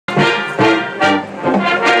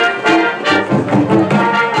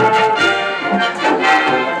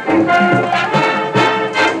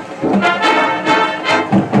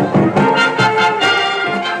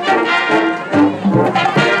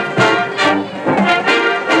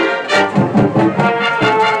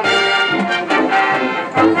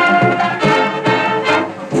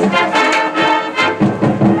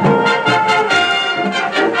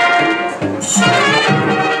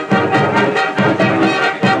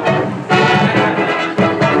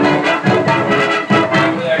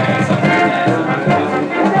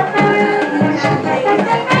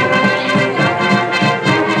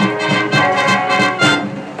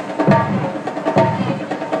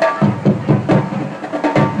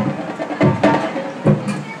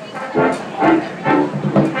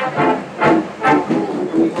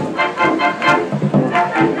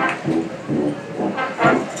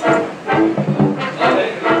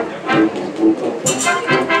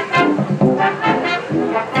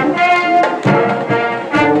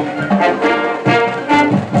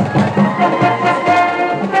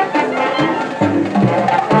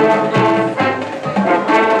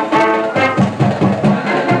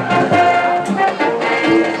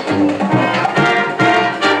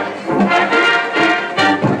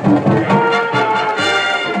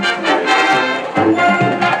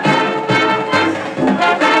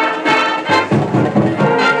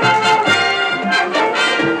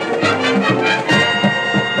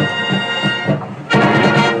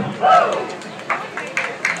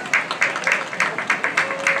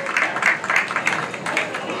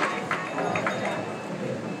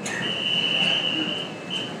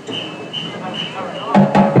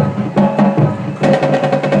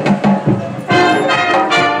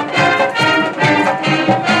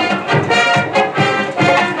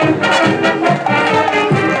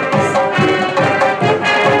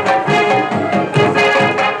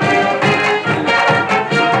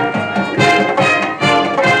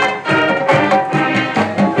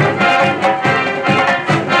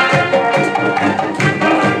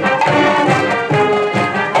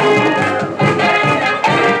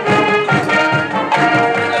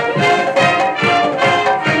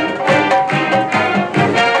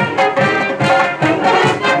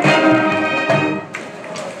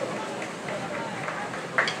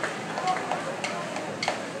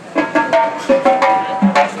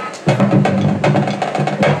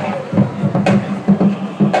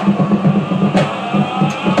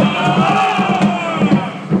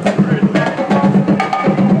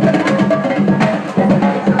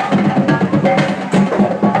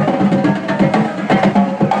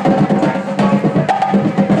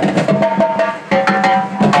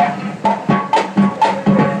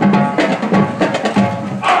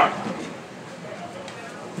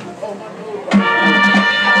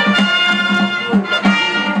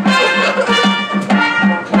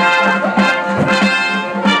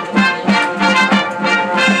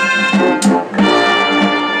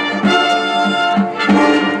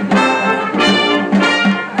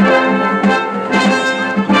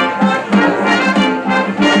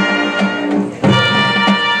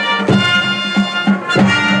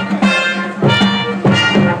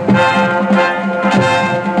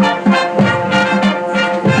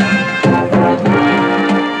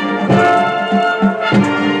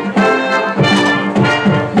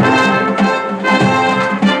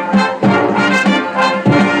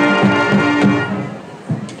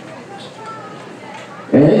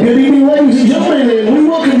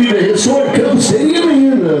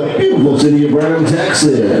City of Brenham,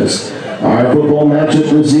 Texas. Our football matchup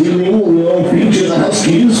this evening will feature the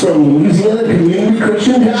Huskies from Louisiana Community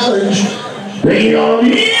Christian College taking on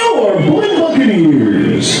your Blinn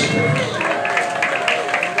Buccaneers.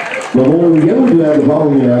 Before we go, we do have the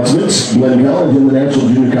following announcements. Blinn College and the National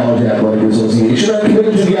Junior College Athletic Association are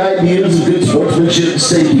committed to the ideas of good sportsmanship,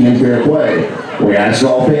 safety, and fair play. We ask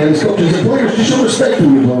all fans, coaches, and players to show respect to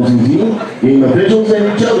the opposing team, game officials,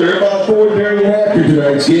 and each other about before, during, and after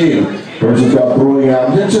tonight's game. Persons caught throwing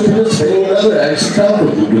objects or participating in other acts of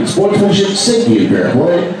conflict with good sportsmanship, safety, and fair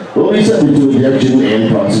play will be subject to ejection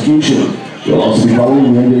and prosecution. We'll also be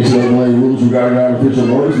following the NCAA rules regarding artificial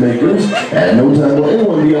noisemakers. At no time will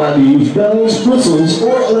anyone be allowed to use bells, whistles,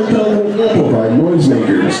 or electronic amplified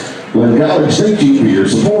noisemakers. Blinn College, thank you for your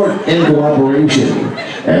support and cooperation.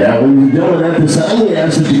 And now, ladies and gentlemen, at this time, we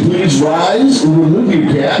ask that you please rise, remove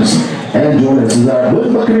your caps, and join us as our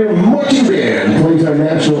Blinn Buccaneer Marching Band plays our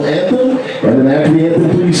national anthem. And then after the anthem,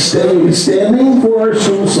 please stay standing for our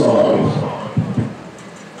school song.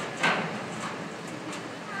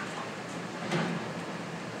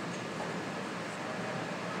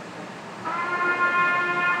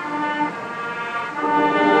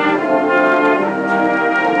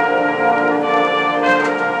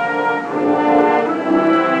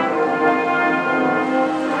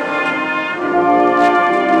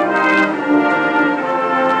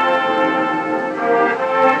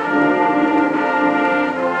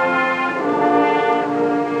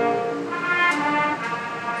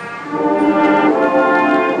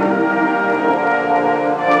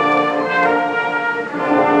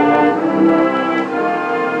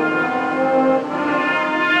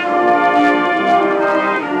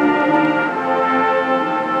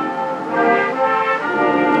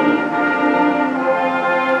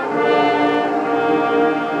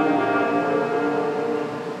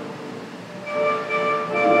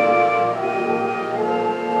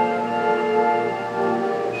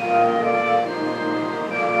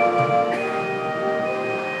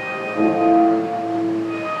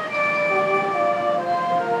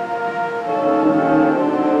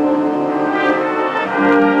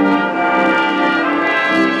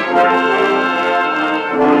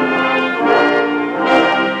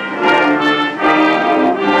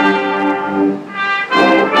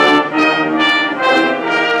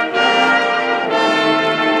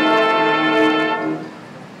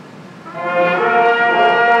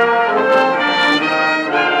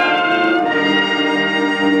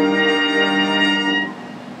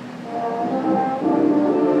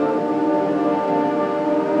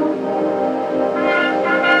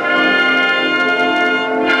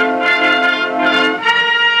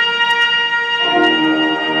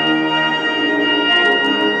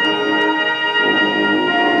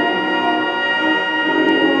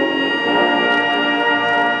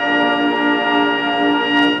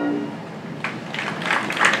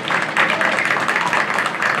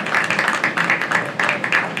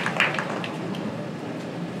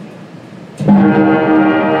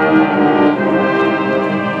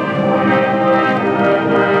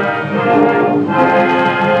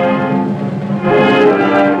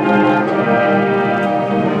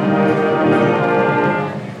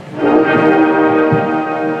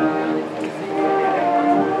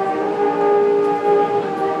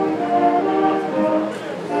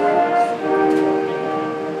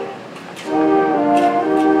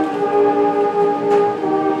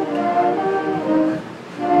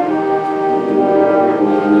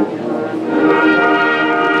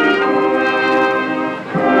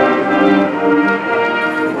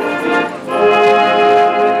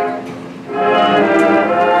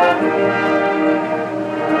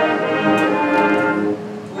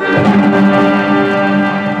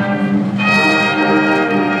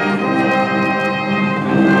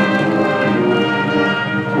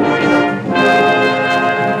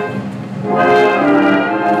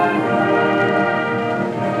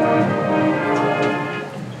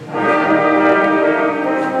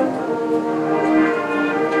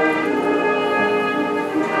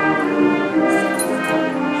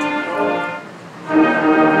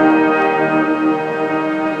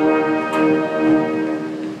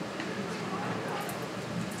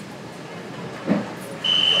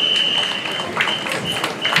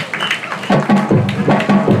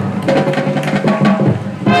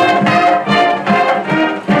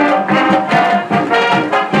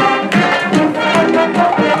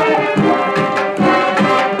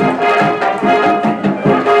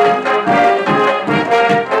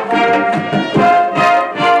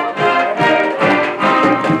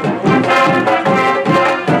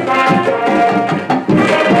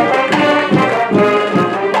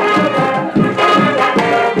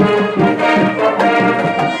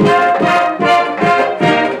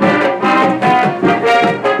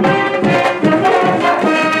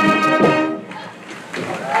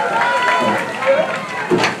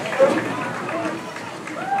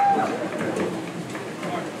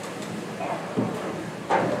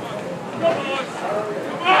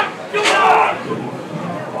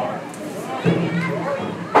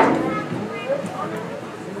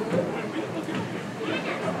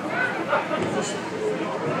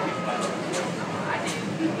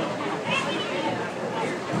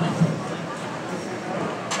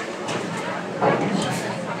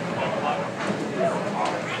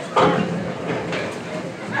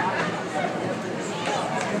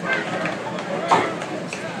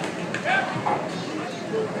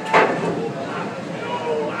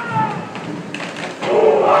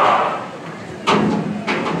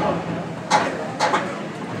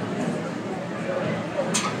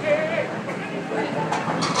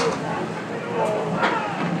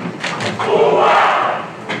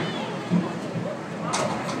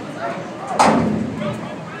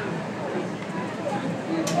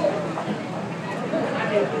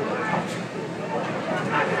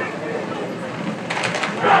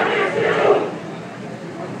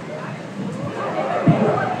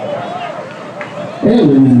 And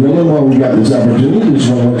ladies and gentlemen, while we got this opportunity,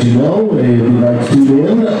 just want to let you know, if you'd like to tune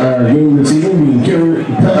in, our game this evening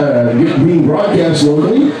being broadcast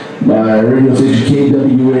locally by radio station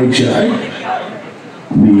KWHI.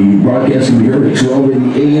 The broadcast can be heard at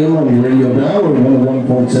 12:80 a.m. on your radio dial or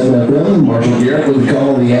 101.7 FM. Marshall Garrett with the call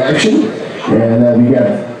of the action. And we got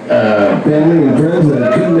family and friends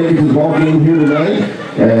that couldn't make it to the ball game here tonight,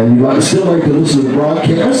 and you'd still like to listen to the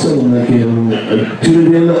broadcast, and they can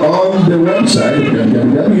tune it in on their website at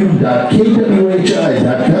www.kwhi.com.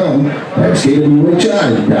 That's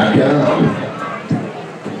kwhi.com.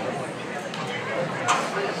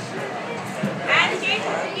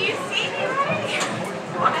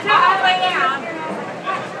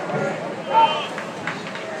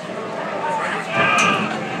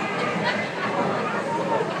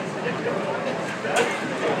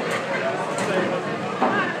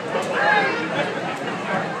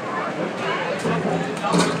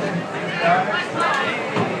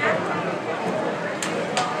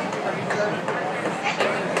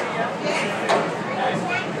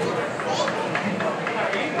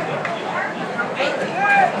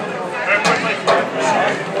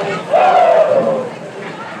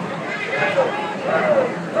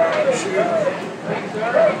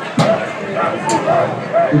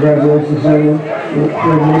 Congratulations, Samuel.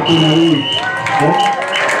 You're making the lead.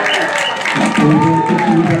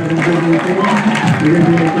 You're going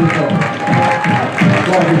to make this call.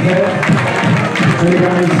 What is that? What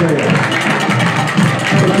are you say?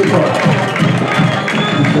 What's your call?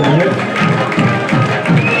 Go ahead.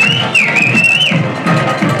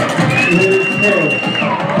 Here's Taylor.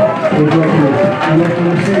 What's up here? I'd like to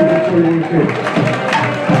receive this for you.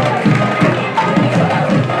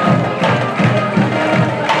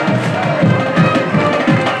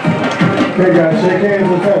 Okay, guys, shake hands.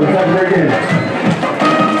 Let's have a great game.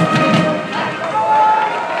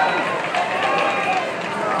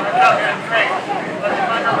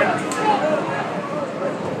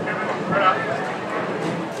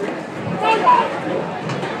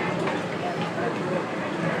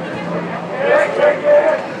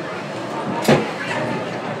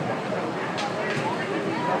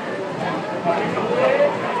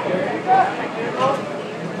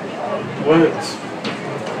 Wins.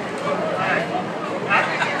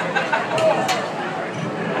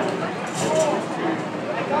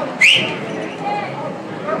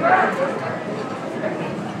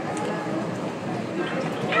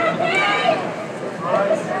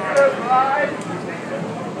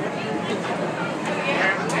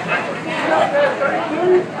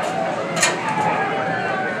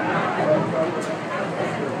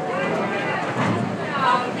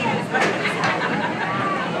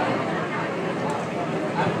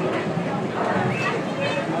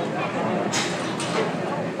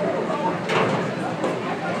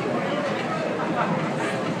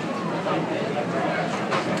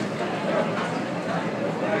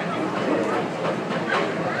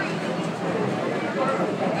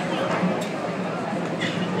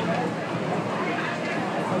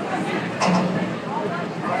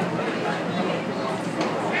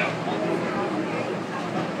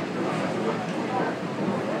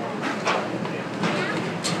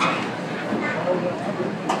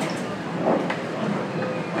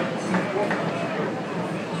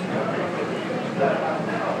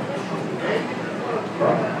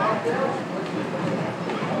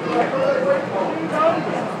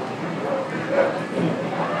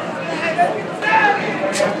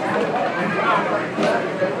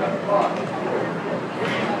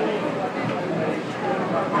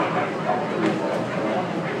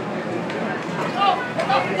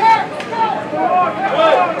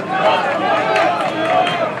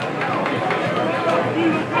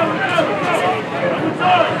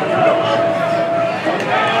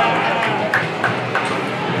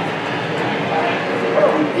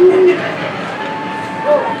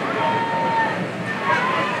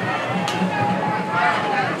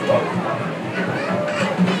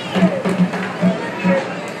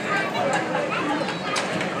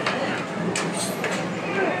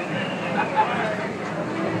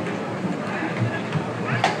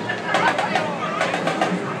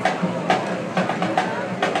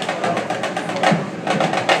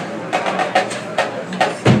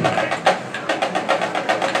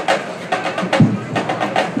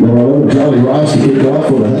 Charlie Ross to kick off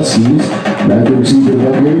for the Huskies. Back to receive the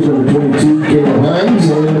Buccaneers, number 22, Caleb Hines,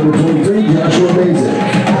 and number 23, Joshua Basic.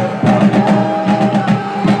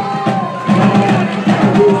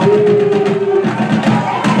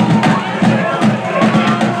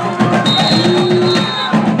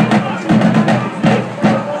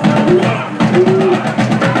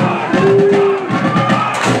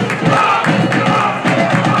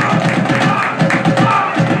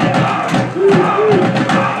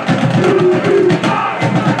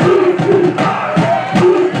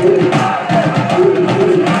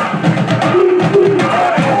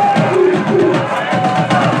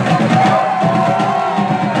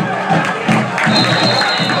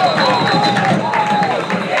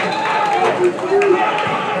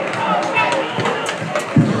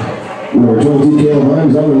 Number 22, Caleb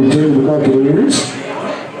Hines on the return to the Buccaneers.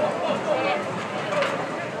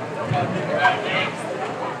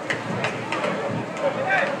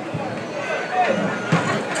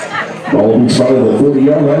 Ball will be spotted at the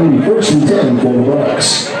 40-yard line, be first and 10 for the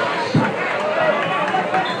Bucks.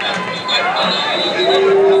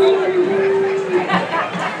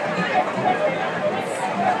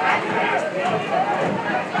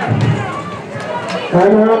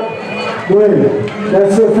 Timeout, Blinn.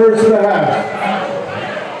 That's the first of the half.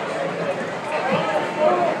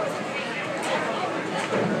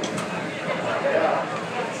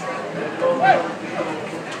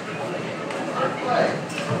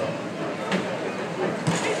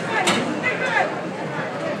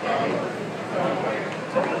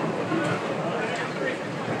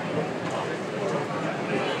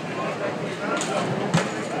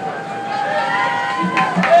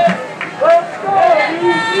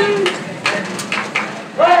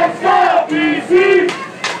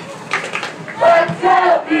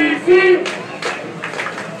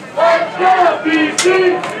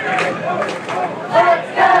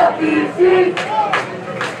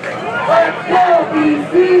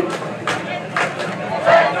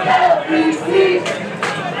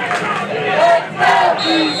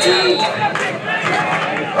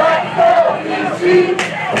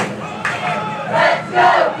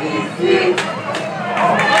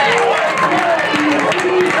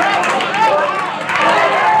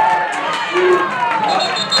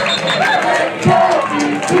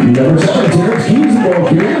 Number 7, Terrence Keys, the ball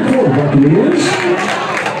carrier for the Buccaneers.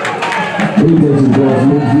 He does it off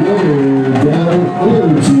midfield and down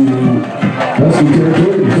into Husky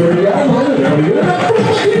territory, the 30-yard line. There we go.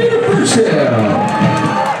 Buccaneer first down.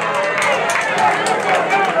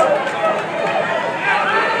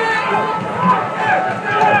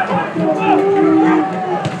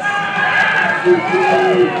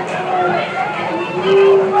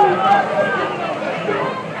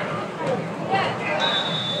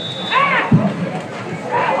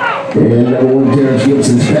 And number 1, Terrence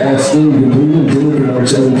Gibson's pass incomplete. Intended for number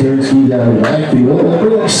 7, Terrence Keys down the backfield. That'll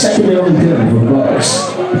bring up second down and 10 for the Bucks.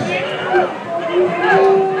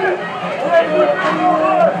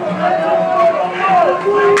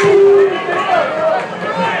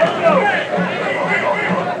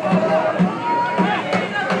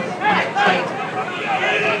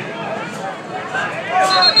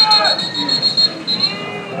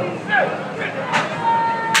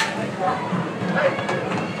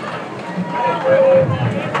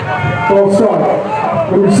 Ball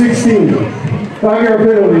start. Number 16. 5-yard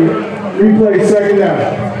penalty. Replay second down.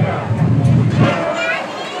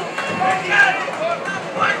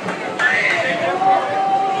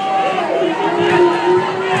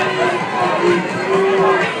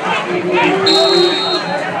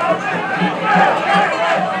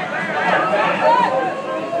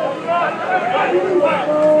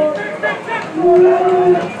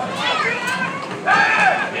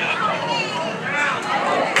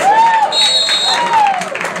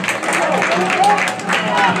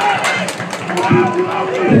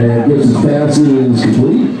 And Gibson's pass is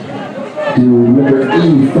complete to number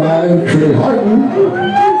 85, Trey Harden.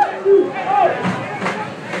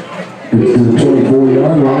 Gets to the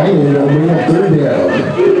 24-yard line, and they'll bring up third down.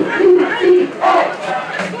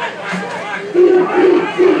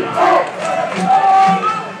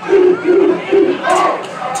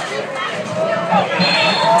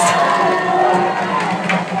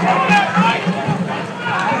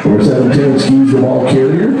 Number 7, Terrence Keys, the ball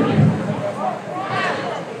carrier.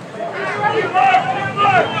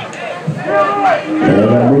 And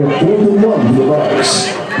that'll bring up 4th and 1 for the Bucks.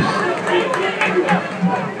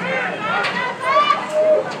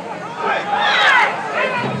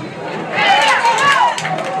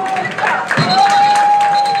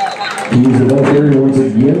 Keys the ball carrier once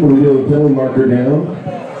again. We'll do a penalty marker down.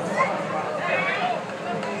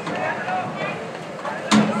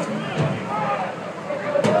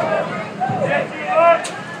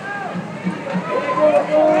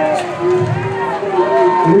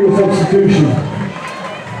 Legal substitution.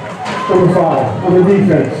 Number 5 on the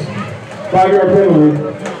defense. 5-yard penalty.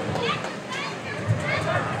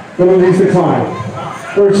 Penalties declined.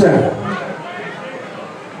 First down.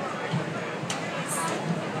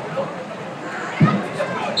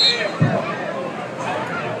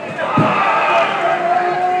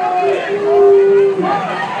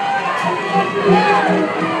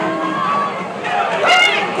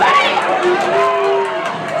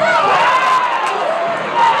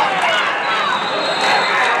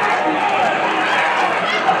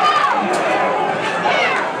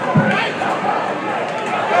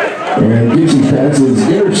 And Gibson's pass is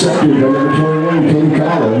intercepted by number 21, Ken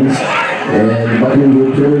Collins. Buccaneers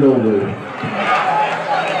will turn it over.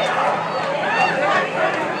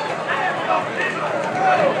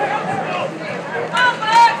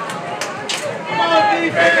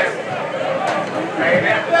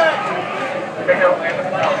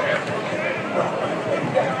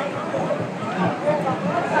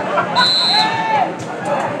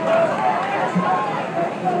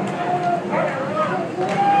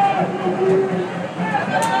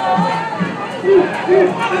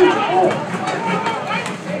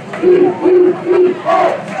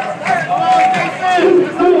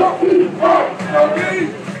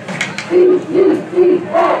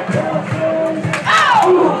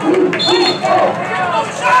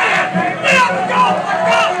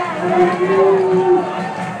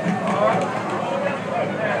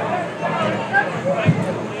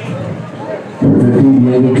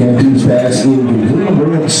 Diego Cantu's pass incomplete. We'll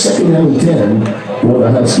bring up 2nd down and 10 for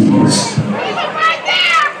the Huskies.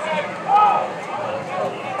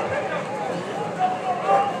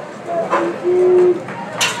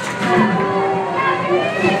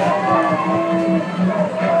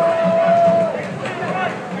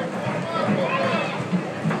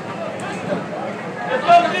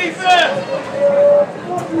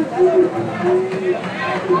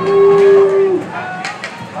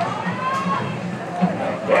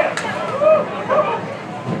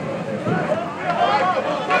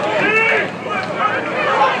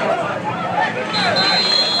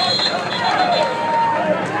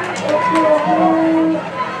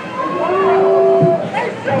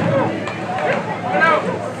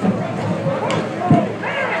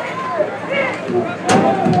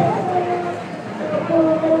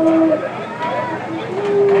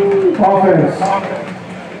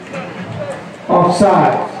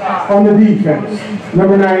 Offside on the defense.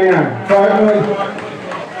 Number 99.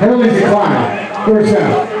 Penalty decline. First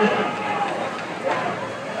down.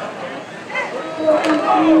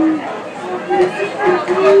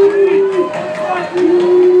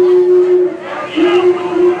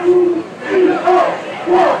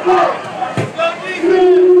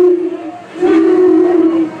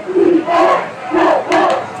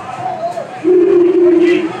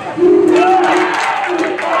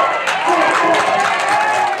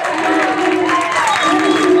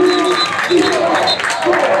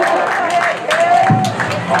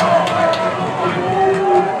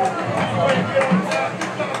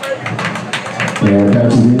 And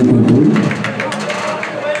that's incomplete.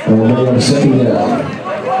 And we'll bring up 2nd down.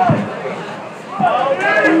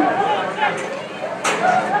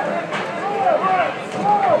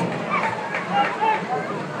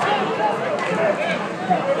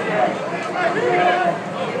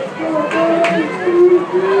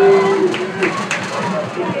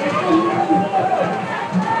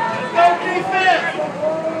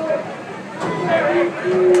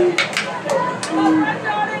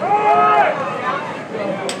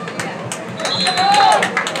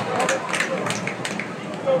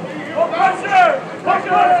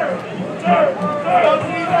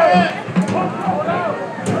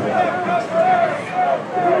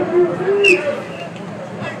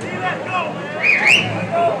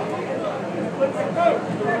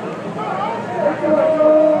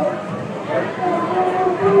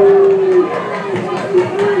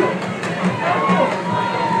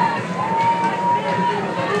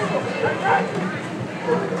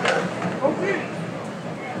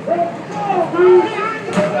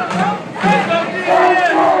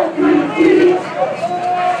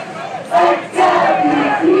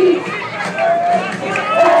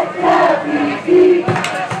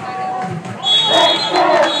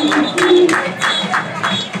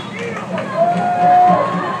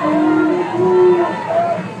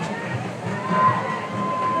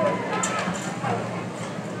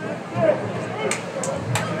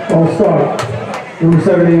 All start. Number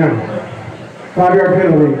 79. 5-yard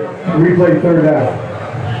penalty. Replay 3rd down.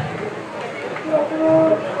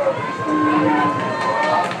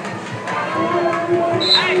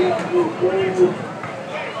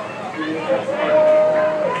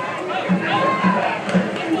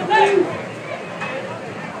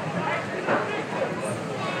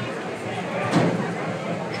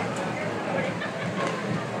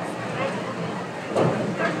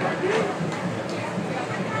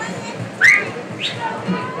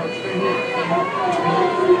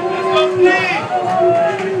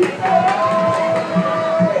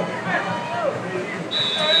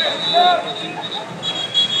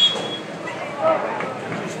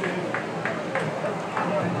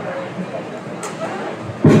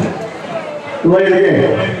 Delay of the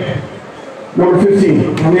game. Number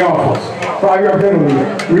 15 on the offense. 5-yard penalty.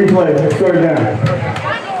 Replay. 3rd down.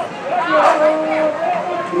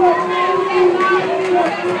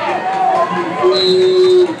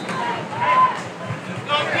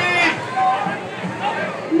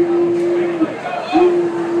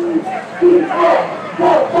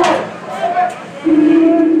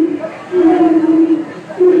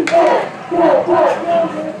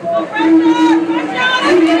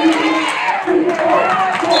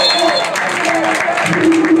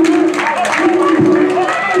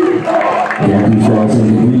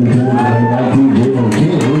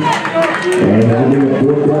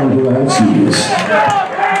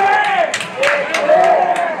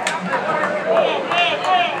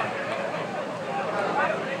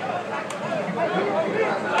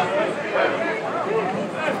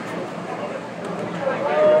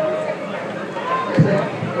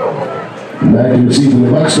 Back to receive from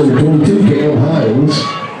the Bucks, number 22, Caleb Hines.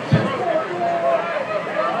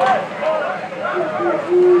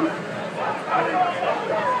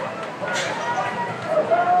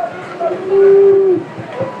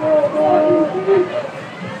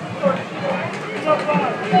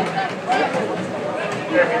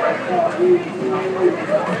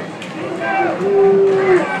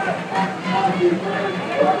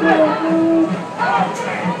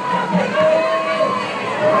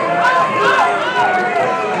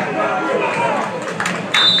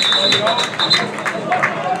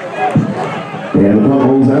 And the puck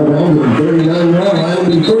rolls out of bounds at the 39-yard line. It'll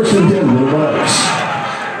be first and 10 for the Bucks.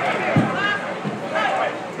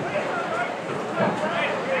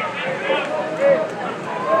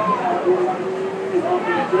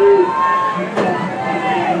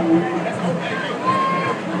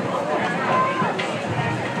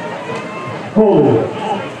 Hold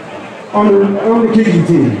on the kicking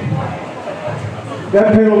team.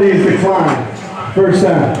 That penalty is declined. First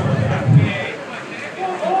down.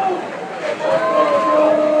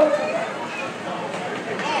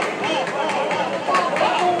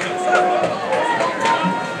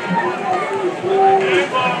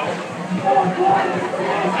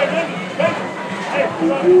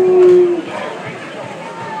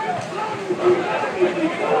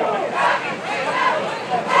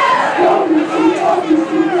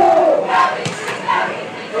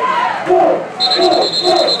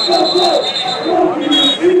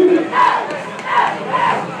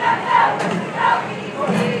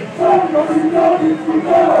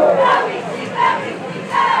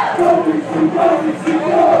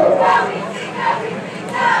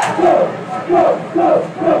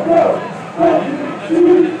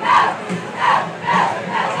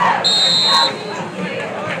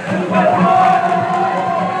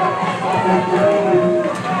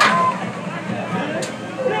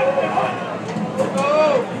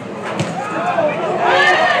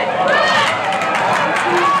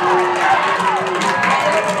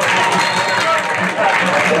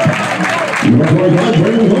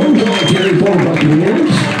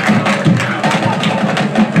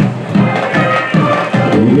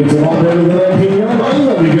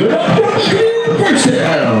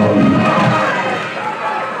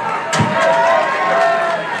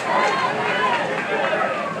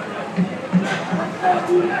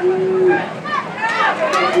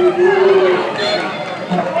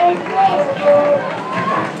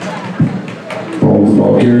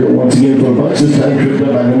 Once again for the Bucks, this time tripped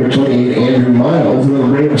up by number 28, Andrew Miles, and it'll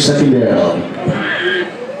bring up second down.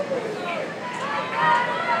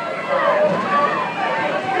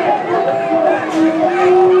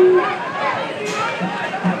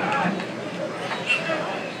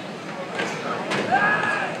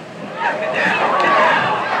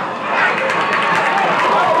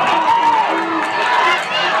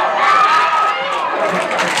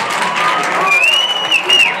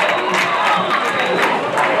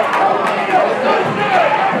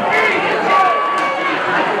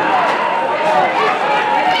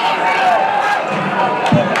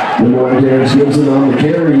 Gibson on the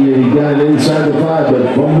carry, and he got it inside the 5,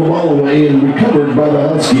 but fumbled the ball away and recovered by the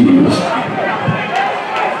Huskies.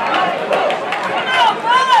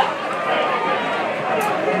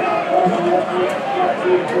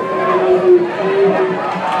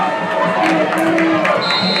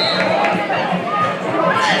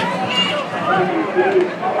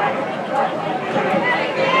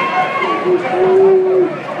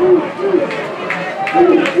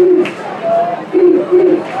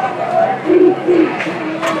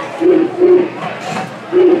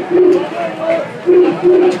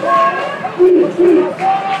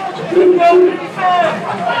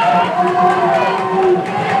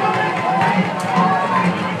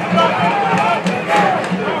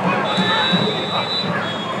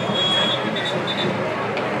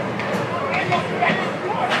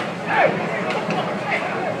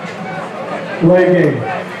 Late game.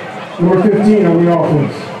 Number 15 on the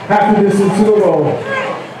offense, half the distance to the goal.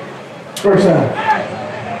 First down.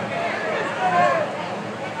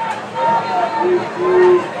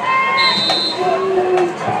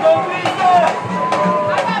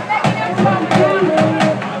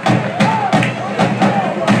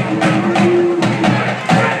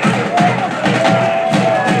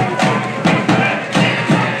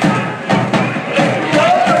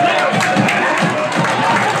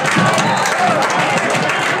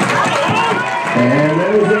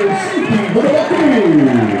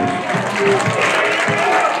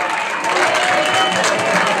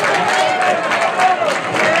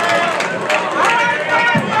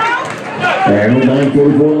 And with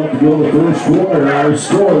 9:44 left to go in the first quarter, our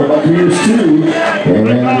score, the Buccaneers 2, and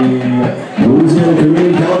the Louisiana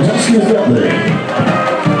Community College Huskies nothing.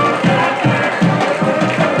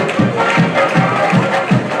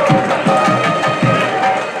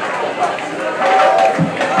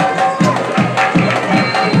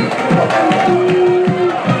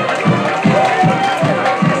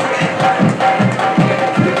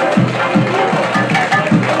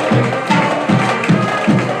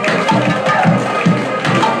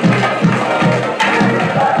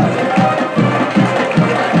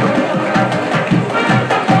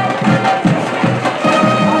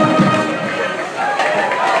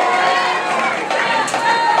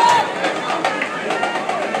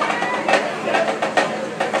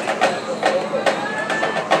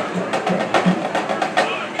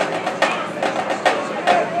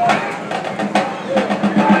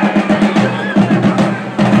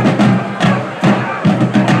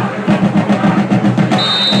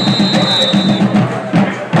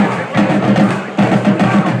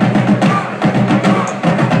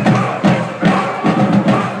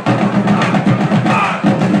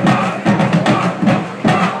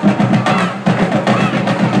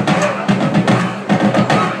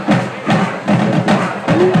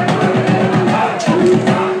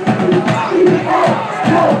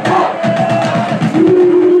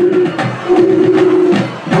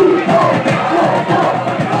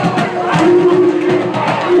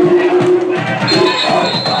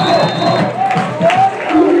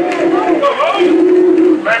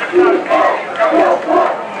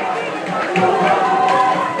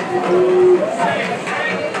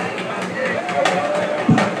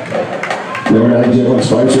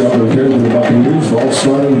 Spicer on the return to the Buccaneers. Ball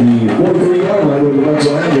spotting the 43-yard line with the Bucks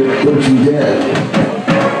line at 13-10.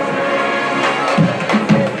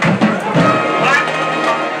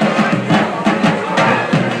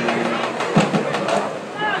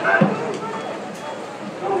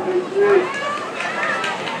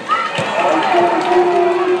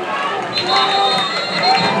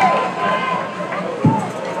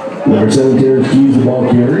 Number 7, Terrence Keys, the ball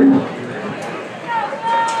carrier.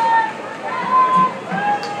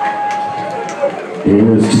 It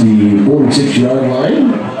was to the 46-yard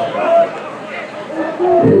line.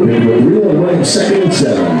 And pick up 3 on right, 2nd and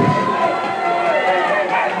 7.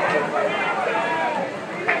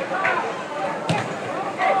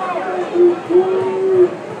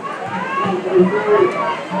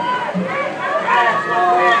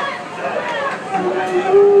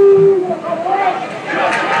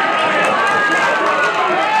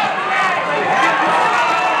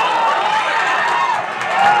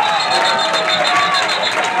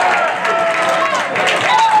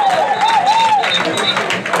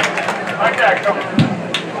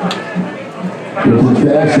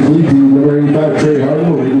 Pass to lead to number 85, Trey Harden.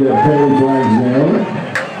 We do have penalty flags down.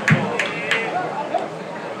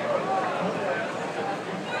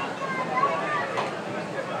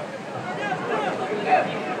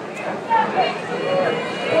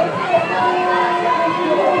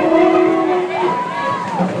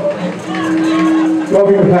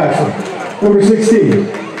 Welcome to passer. Number 16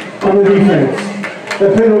 on the defense.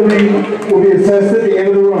 That penalty will be assessed at the end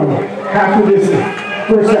of the run. Half the distance.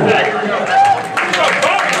 First down.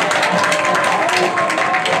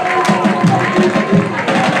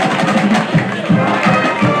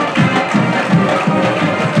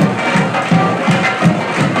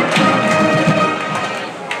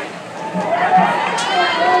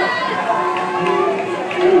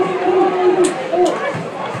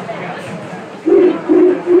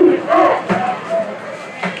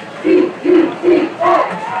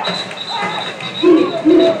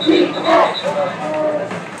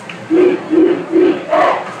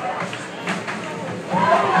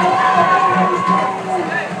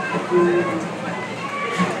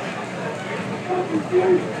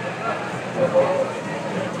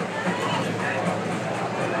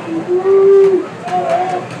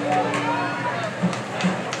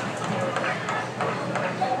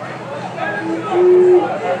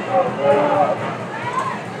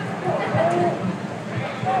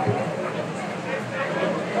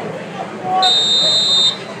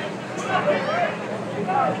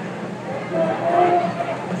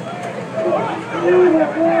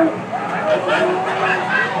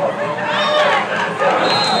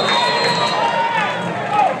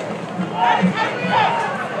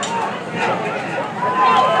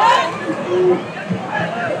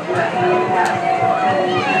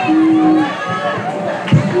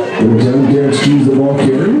 Number 7, Terrence Keys, the ball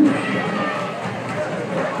carrier.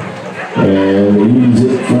 And they use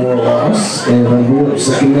it for a loss, and on board,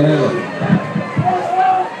 second down.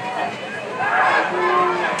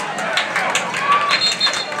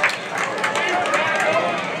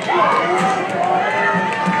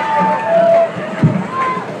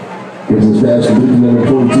 Gives us pass to number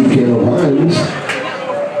 22, Caleb Hines.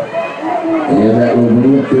 And that will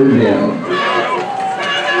bring up third down.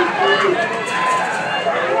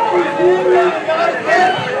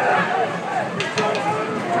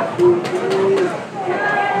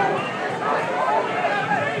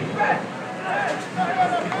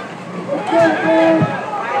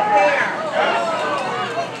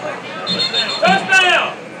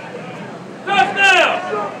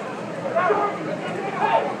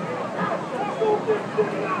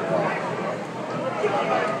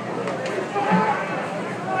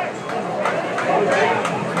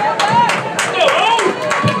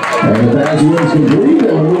 And the pass was complete,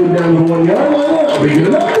 and we're moving down to the 1 yard line. We get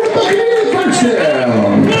it up with Buccaneers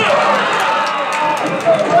touchdown.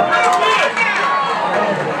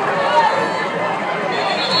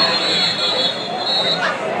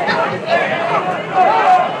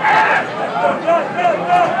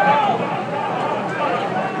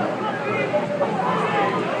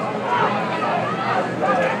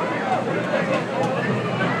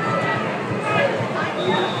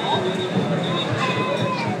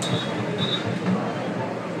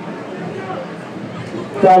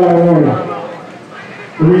 Sideline warning.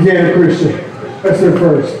 Louisiana Christian. That's their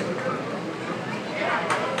first.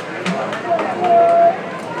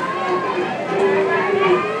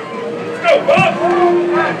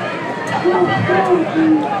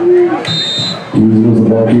 Using the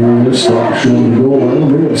ball carrier, stop showing the goal line.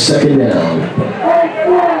 We're at second down.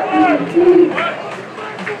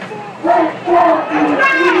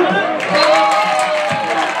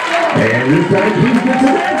 And this time he gets it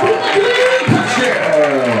back for the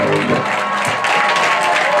touchdown.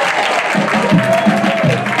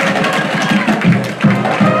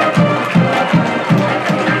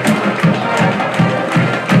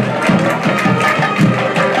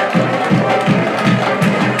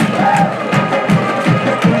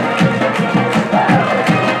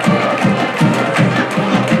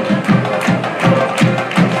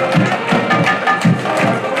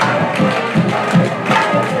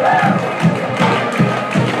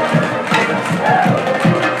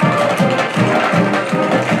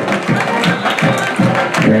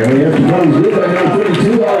 And we have to come good by number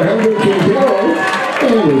 32, Alejandro Quintero.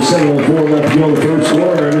 And there's 7:04 left to go in the first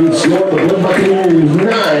quarter. And we score the Blinn Buccaneers 9.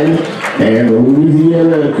 And the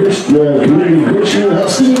Louisiana Community Christian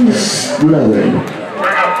Huskies 11.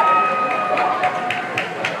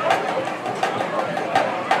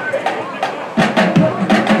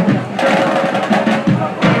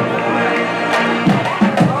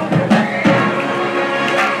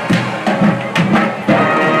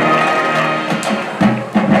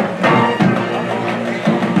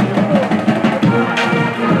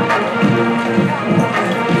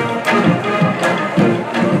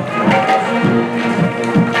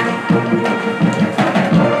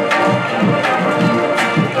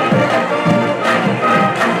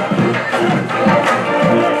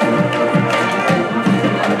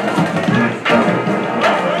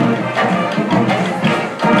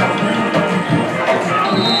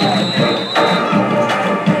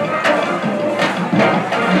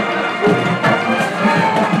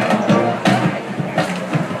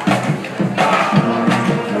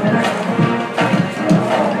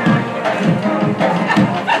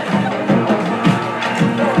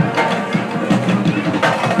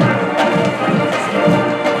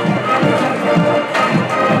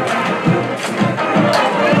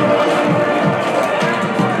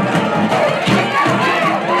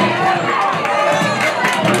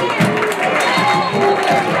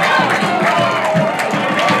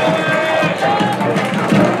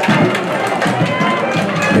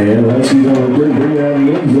 And Huskies on the third, bring it out of the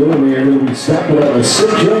end zone. They're going to be stopped on the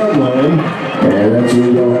 6-yard line. And that's where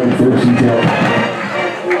we go right first and 10.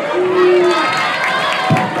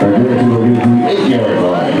 Our direction will be to the 8-yard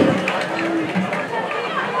line.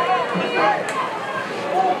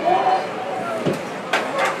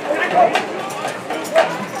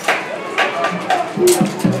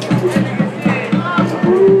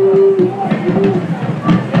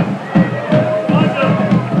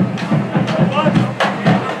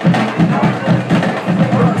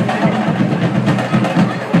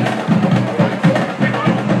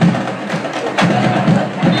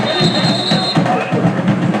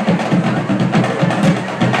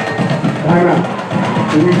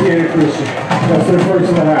 Louisiana Christian. That's their first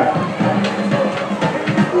of the half.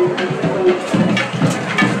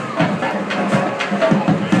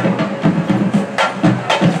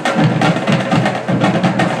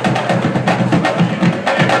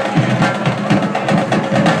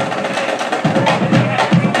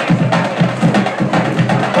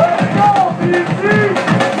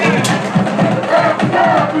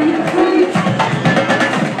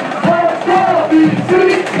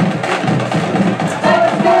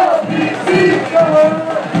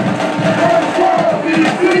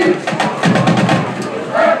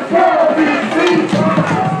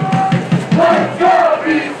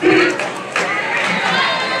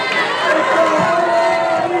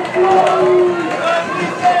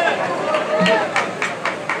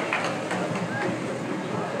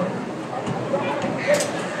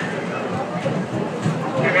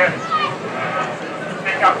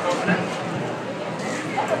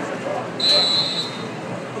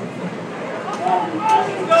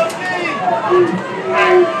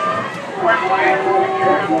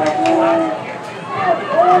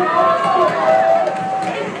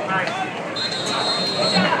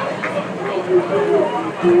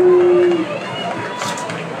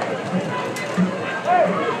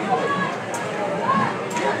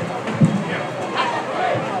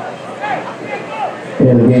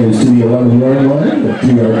 And again, it's to the 11-yard line, the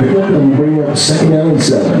 3-yard pickup, and bring up 2nd down and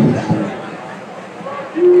 7.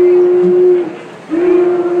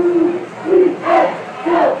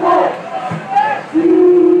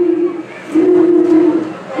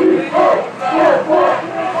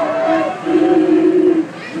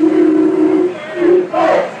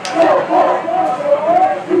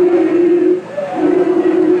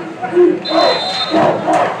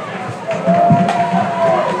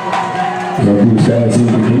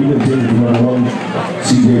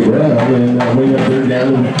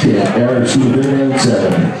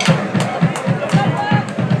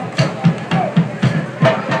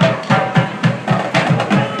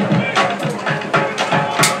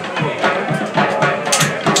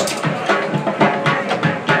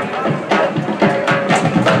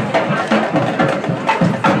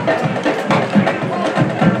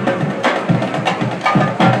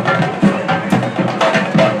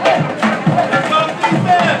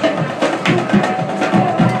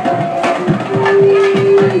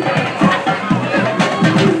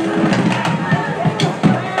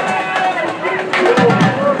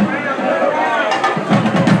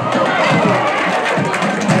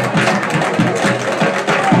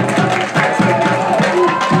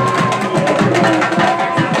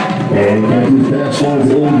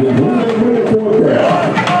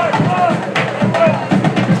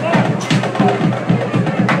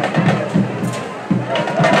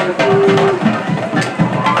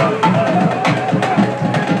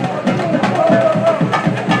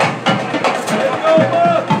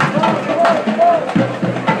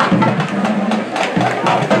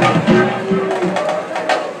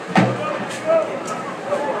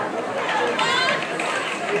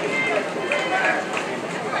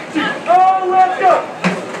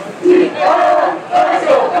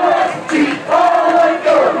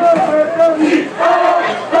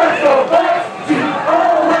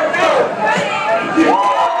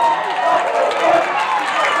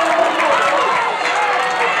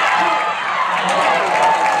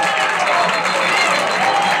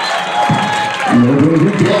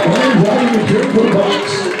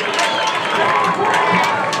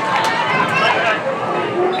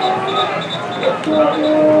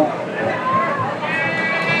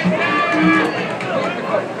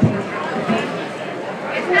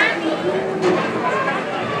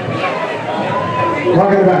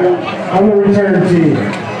 Talking back on the return team.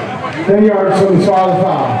 10 yards from the spot of the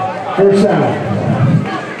foul. First down.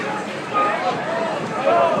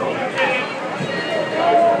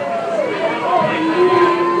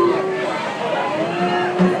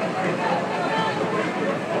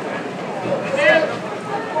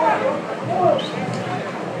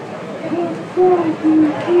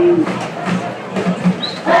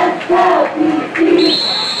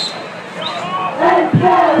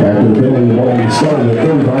 After the penalty, the ball gets started at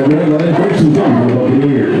 35-yard line, first and 10 for the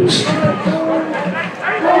Buccaneers.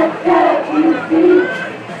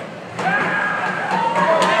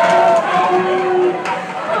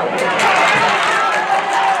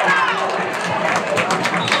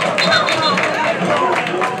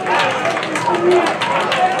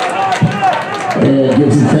 And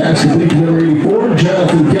gets it past complete number 84,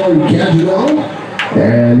 Jonathan Kelly catches it on.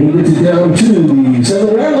 And he gets it down to the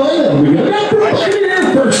 7-yard line. And we got it out for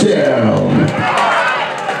Buccaneers, first down.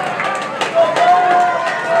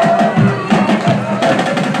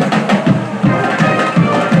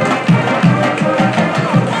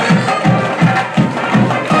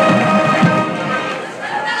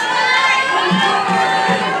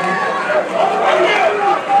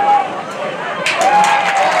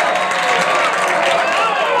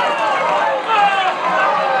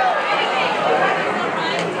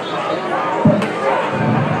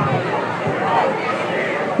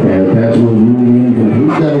 And the pass was moving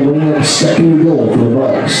incomplete. That'll bring up 2nd and goal for the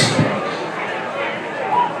Bucks.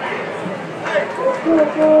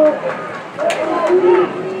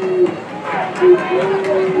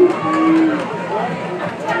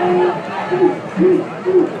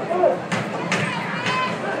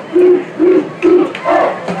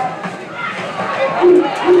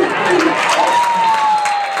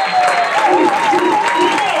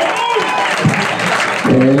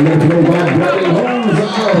 And then throw by Bradley Holmes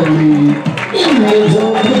on the end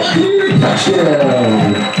zone for the Buccaneers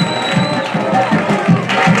touchdown.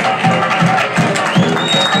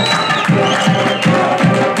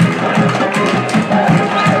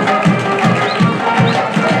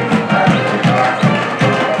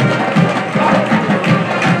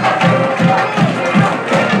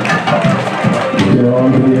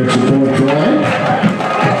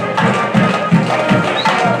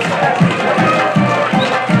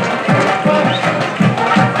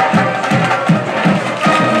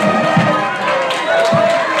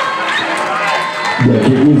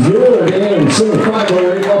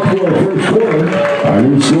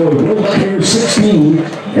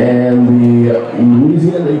 Christian and the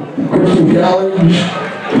Louisiana Christian College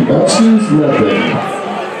Huskies, nothing.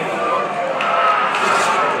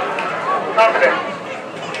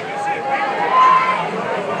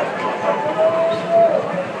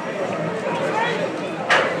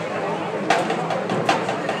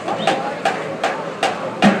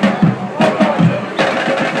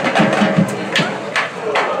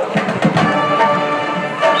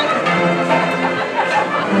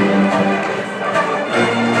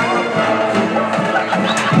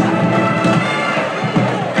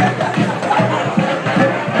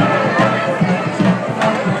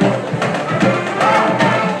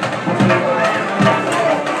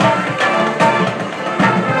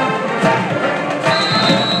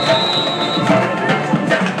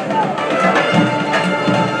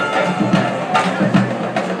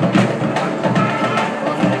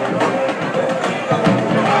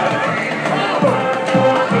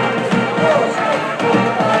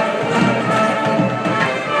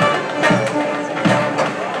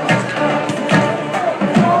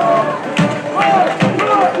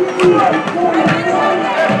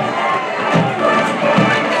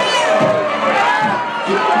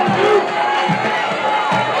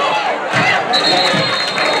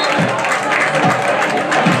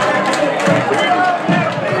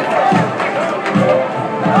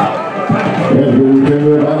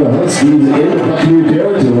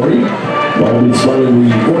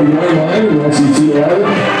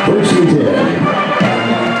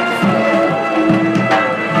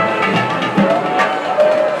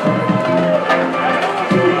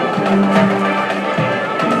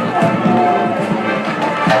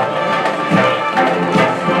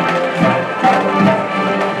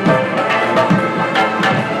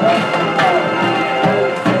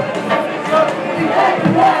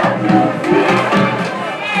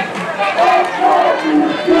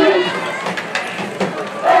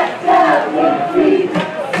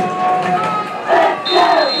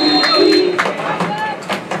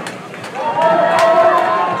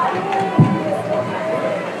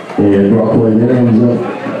 And Rockaway there ends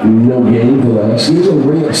up no gain for the Huskies. Will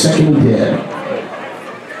bring up 2nd and 10.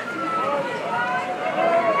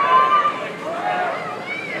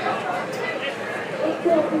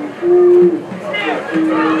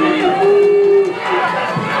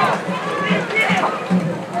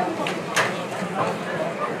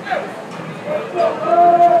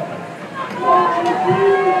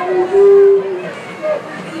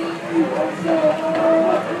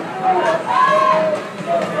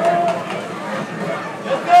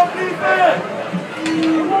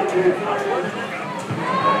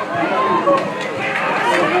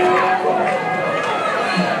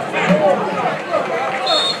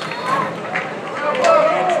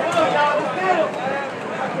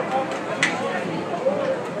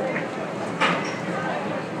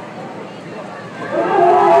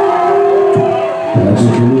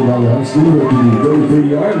 To the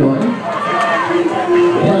 33-yard line,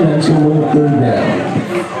 and that's going to win a 3rd down.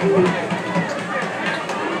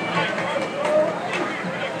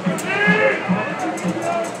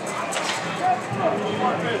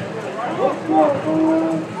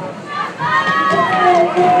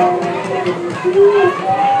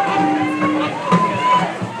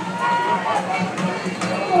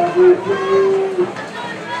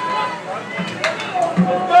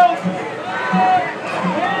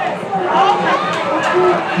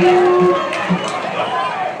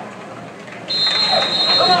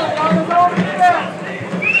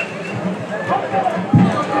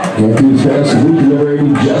 Matthews pass to number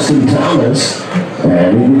 80, Justin Thomas,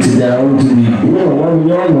 and he gets it down to the Blinn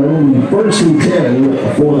 11-yard line, the 1st and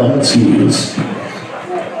 10 for the Huskies.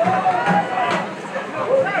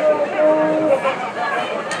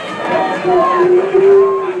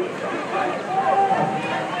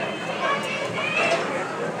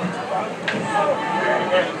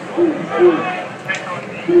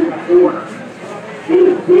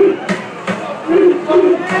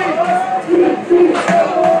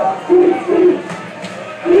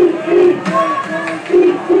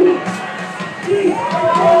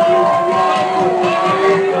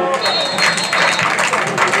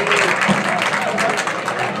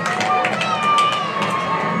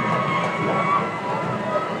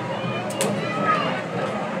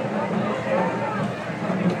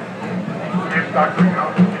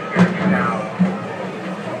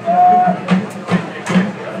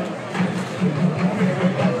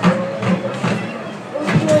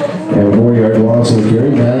 And a 4-yard loss on the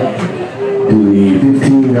carry back to the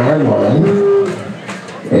 15-yard line.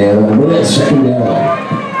 And on that 2nd down.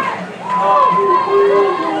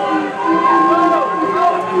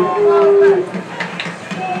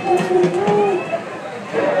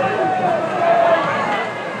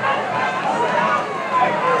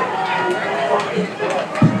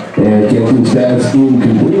 Huskins pass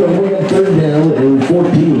incomplete. And we're on third down and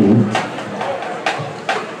 14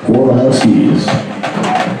 for the Huskies.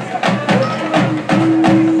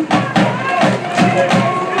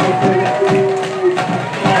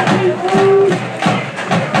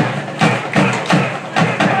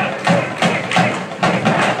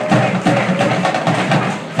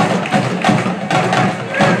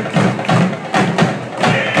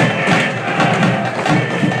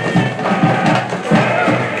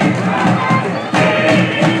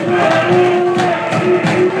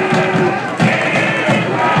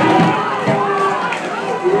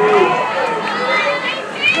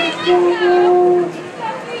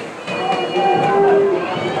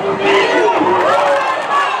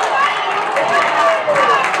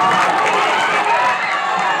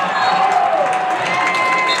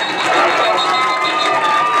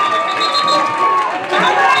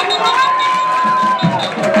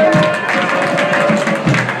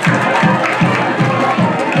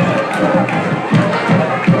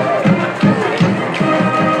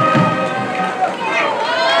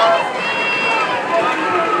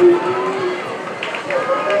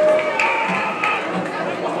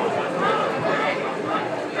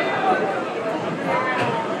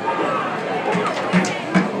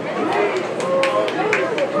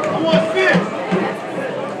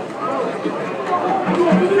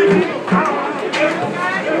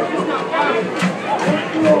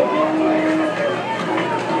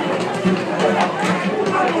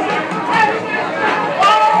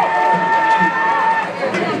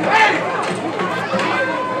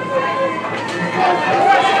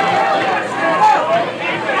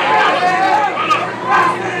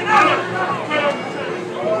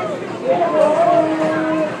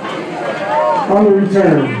 On the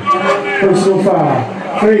return, personal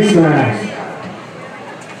foul, face mask.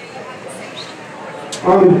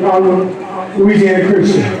 On the Louisiana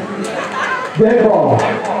Christian. Dead ball,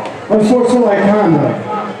 unsportsmanlike conduct.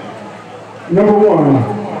 Number 1,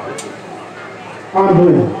 on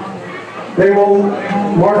Blinn. They will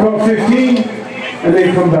mark up 15, and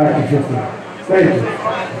they come back to 15. Thank you.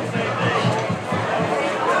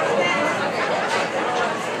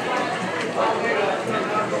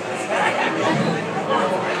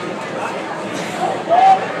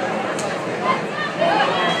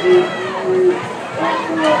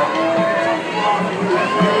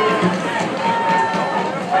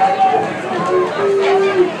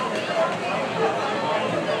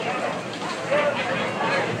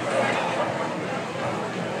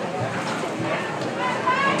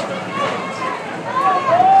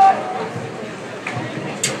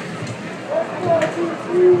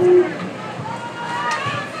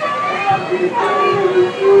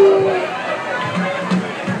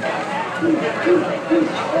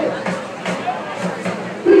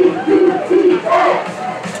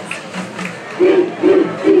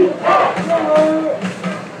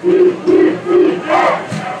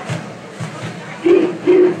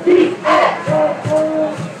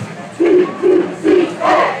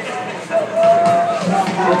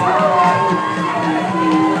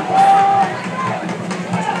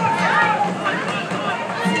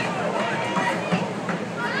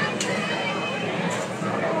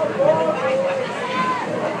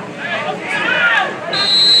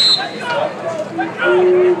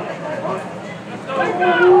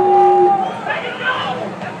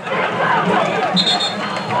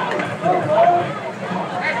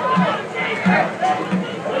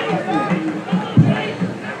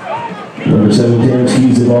 Number 7, Terrence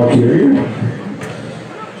Keys, the ball carrier.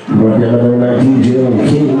 Brought down number 19, Jalen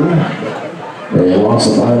King. And lost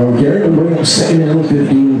the 5 on carry and bring up second down and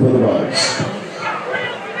 15 for the Bucks.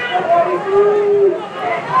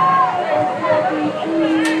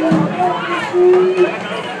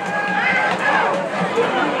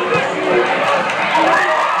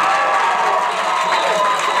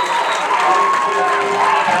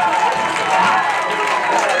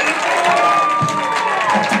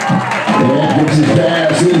 This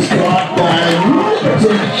pass is caught by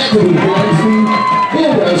Anthony Gadsby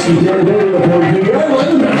in Husky territory of the 42-yard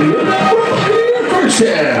line. Number first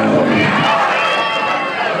down.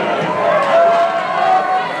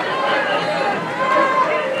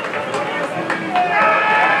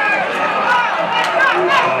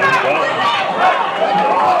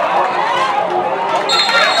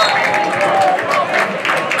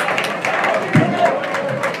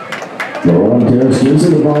 Terrence gives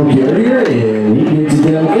it the ball carrier, and he gets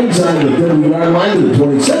it down inside the 30-yard line to the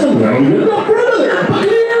 27. Now good enough for another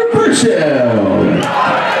Buccaneer first down.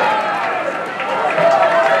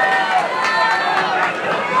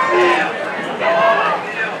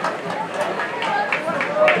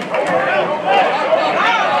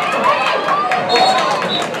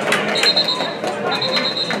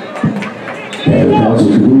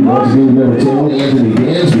 is going to number 10, Anthony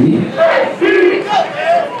Dansby.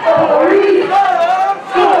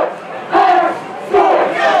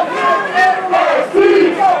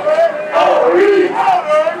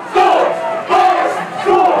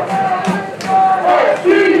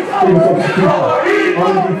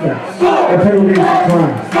 On the defense. That penalty is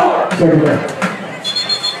declined. Second down.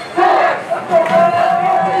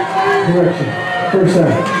 Correction. First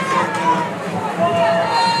down.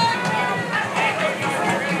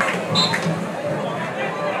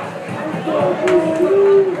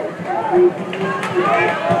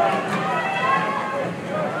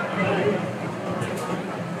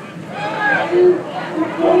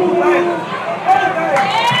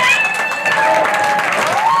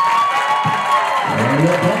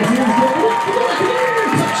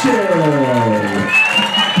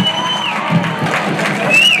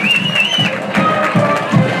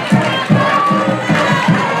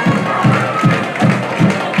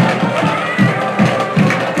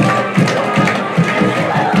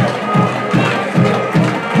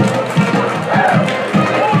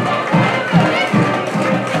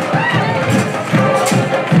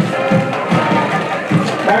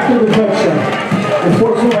 After the touchdown,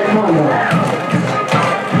 unsportsmanlike conduct.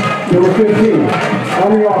 Number 15, on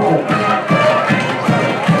the offense.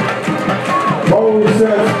 Ball will be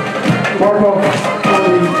set, mark off on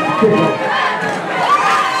the kickoff.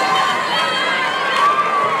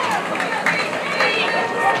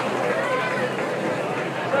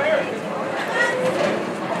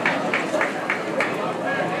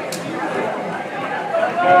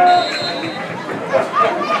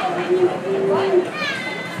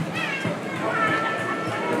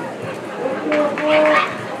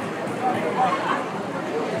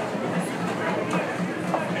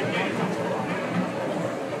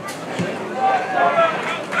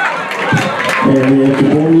 And the extra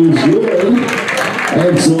point is good.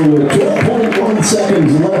 And so with 12.1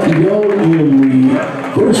 seconds left to go in the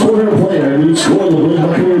first quarter of play, our new score, the Blinn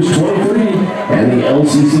Buccaneers 23 and the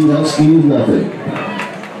LCC Huskies nothing.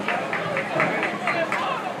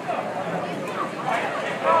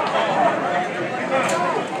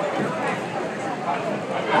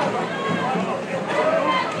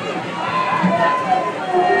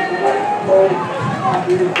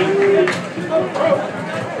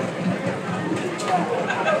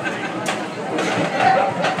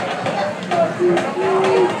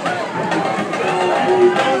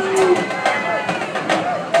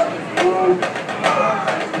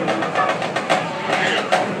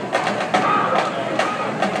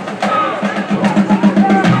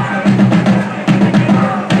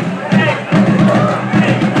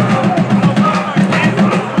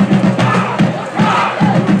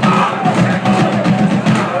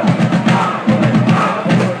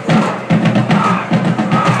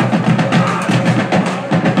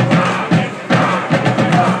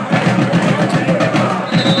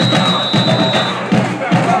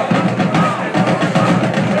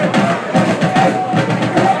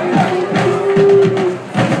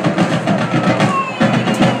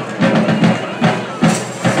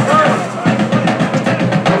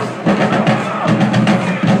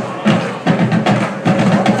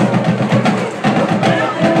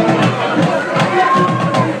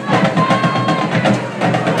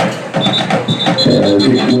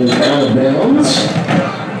 Kick was out of bounds.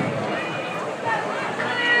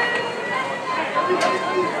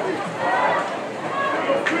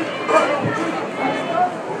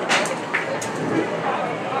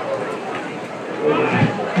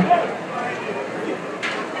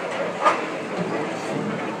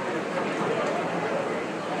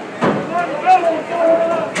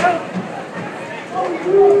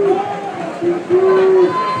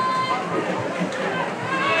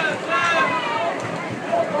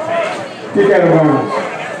 Kick out of bounds.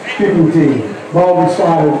 Kicking team. Ball will be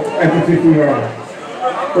spotted at the 50-yard.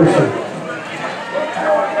 First down.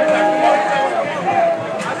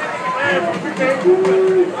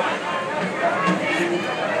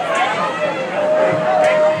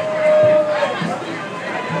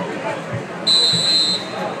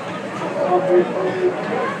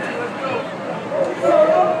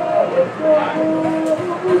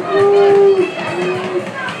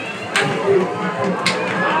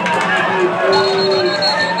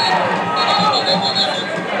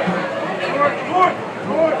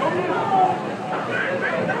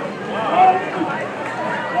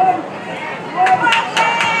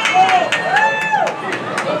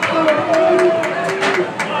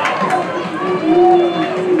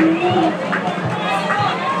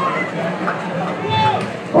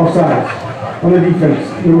 Offsides on the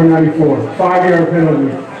defense, number 94. 5-yard penalty,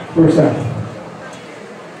 first down.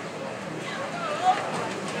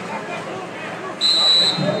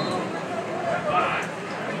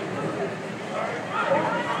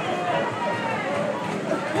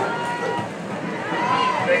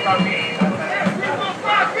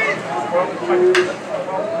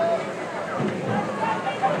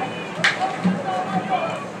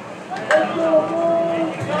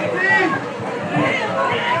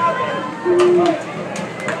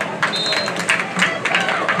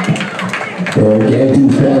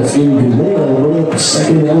 Cantu's pass incomplete on the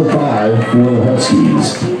second down 5 for the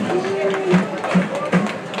Huskies.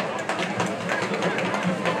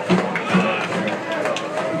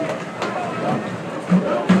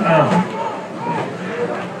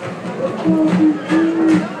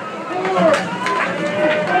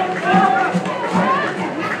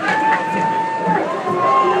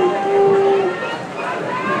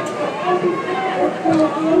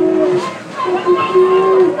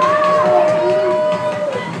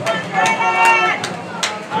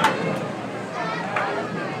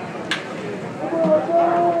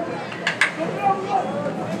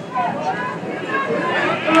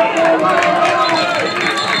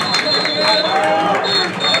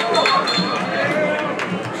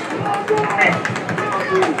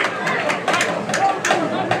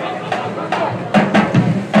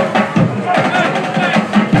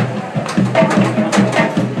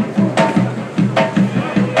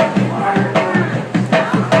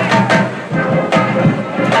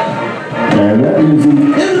 And that is the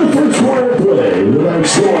end of the first quarter of play. With our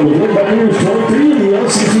score on the Blinn Buccaneers 23 and the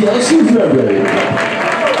LCC Huskies nothing.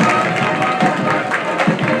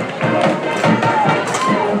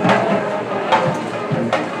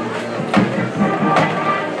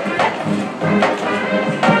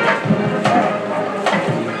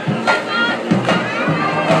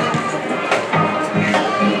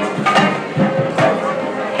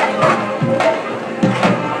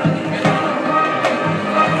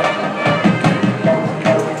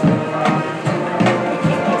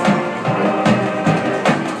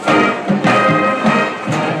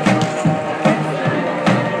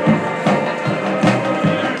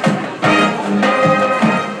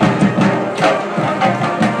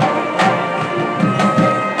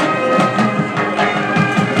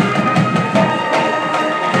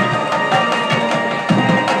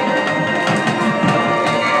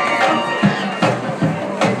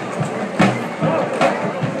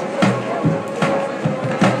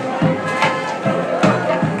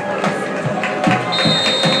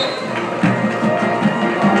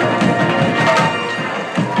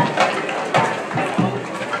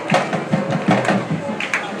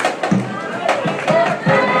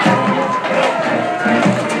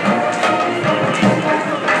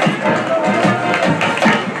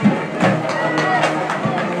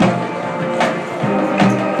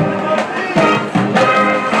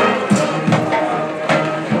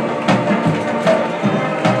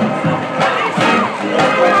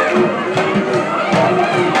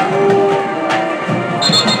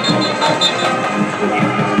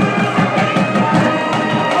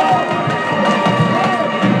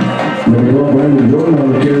 Jordan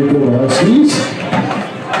on the carry for the Huskies.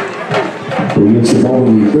 He gets the ball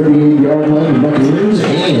to the 38-yard line of Buccaneers,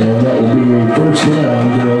 and that will be a first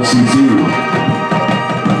down to LCC.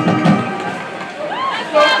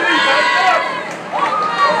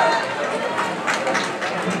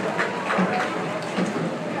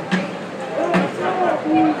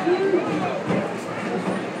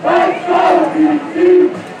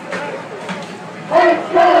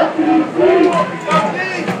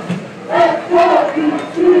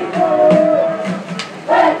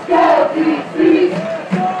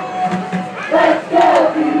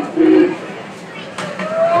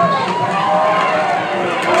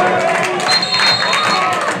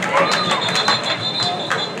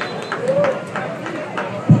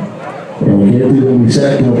 Will be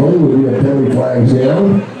sacked and play. We'll get penalty flags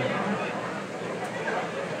down.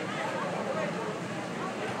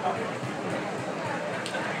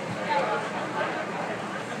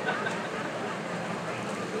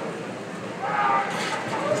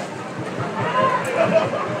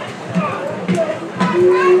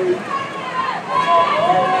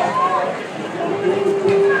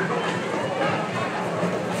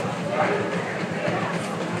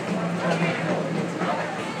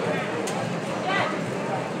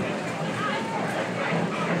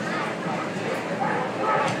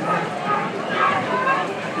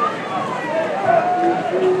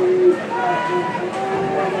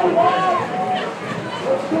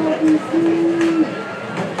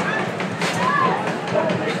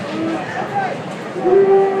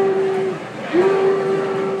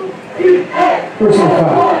 Personal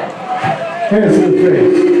foul. Hands to the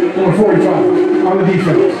face. Number 45 on the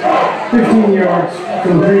defense. 15 yards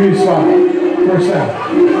from the previous foul. First down.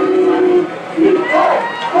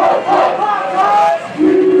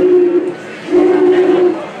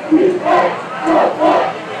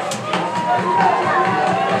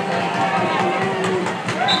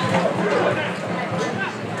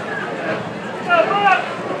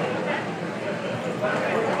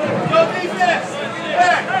 Go defense!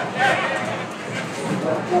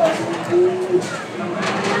 Back!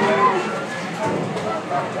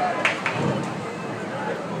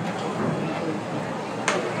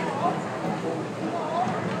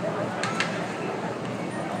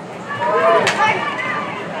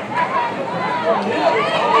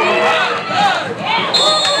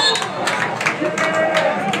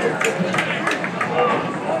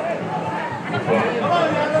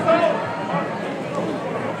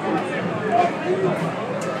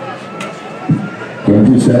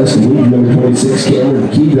 pass complete to number 26, Cameron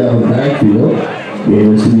Keith out of the backfield.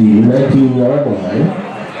 Game is to the 19-yard line.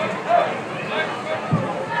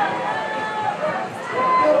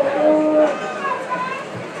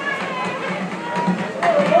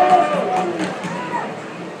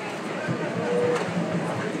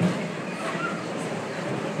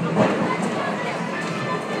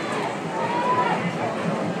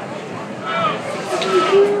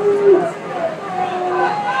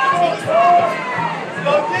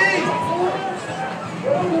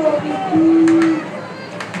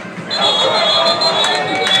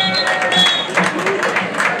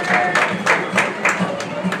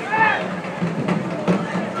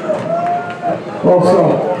 Also,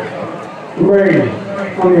 Brady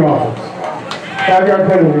on the offense. 5-yard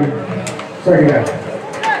penalty, second down.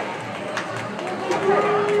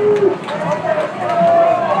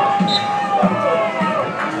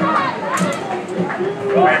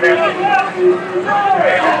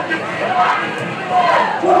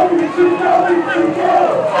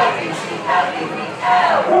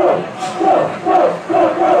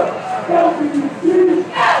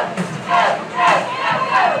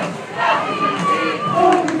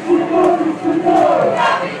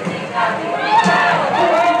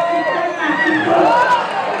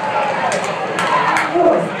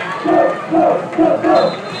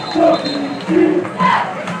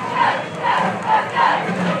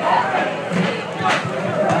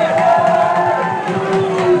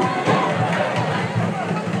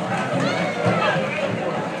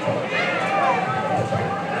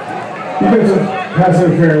 Defensive pass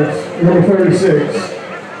interference, number 36.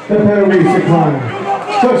 That penalty is declined.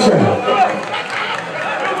 Touchdown.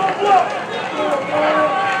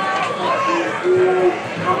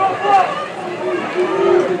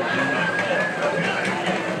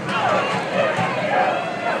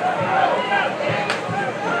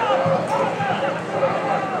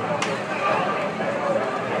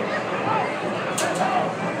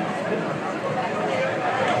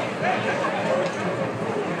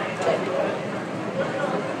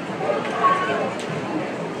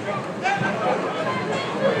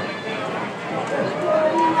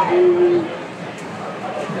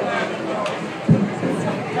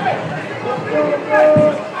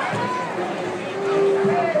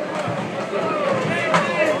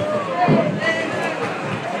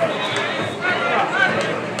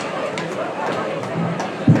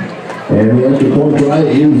 And the extra point try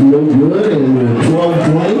is no good, and with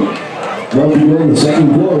 12-20, left to go in the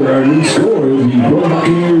second quarter, our new score is the Blinn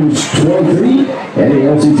Buccaneers 23 and the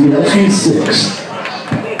LCT Huskies 6.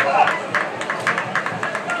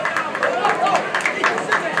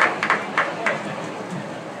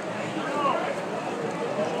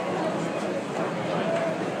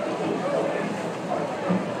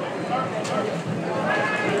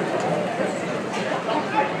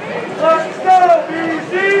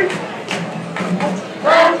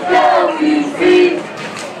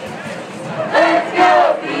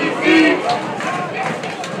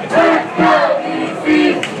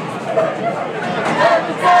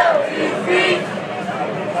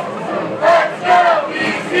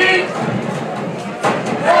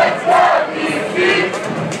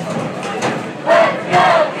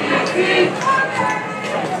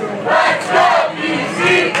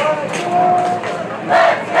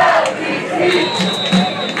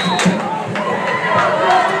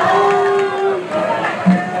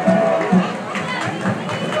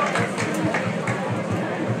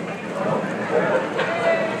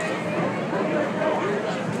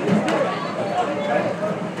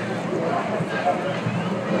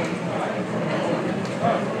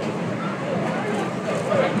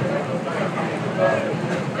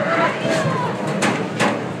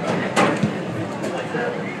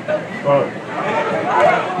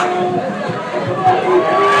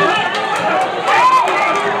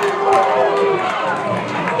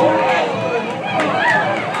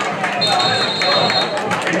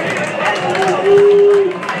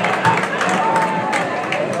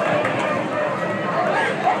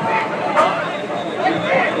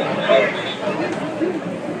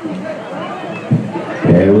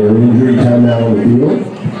 And we have an injury timeout on the field.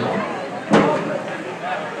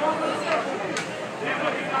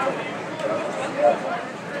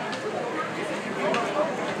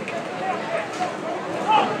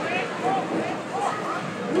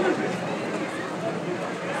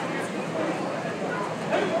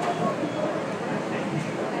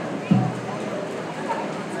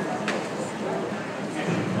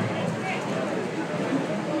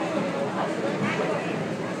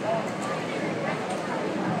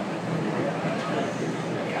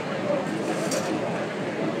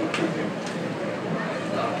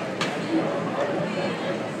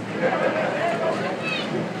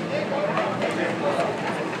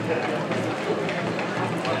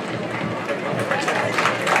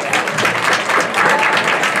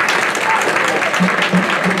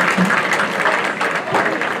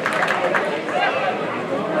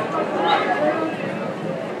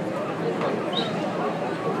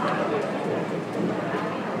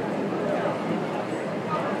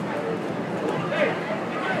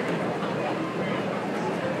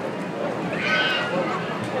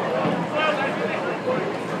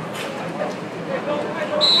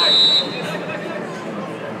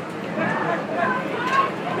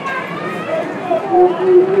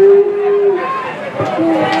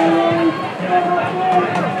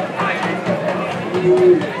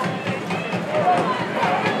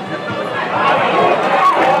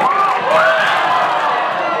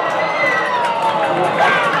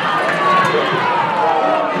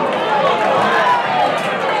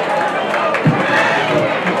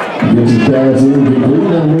 Gets his pass in,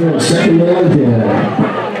 complete on there, second down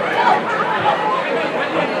 10.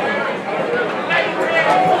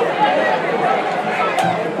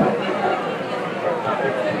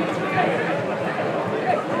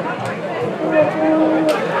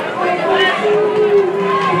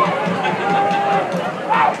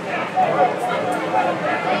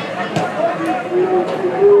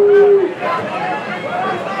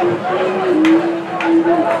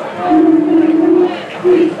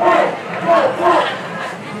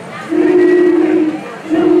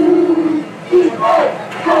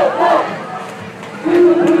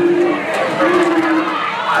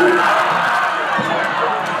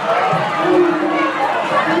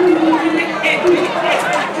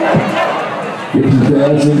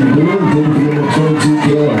 As in the blue, then for number 22,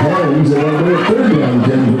 Caleb Holmes, and on their third down,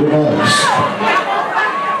 10 for the Bucks.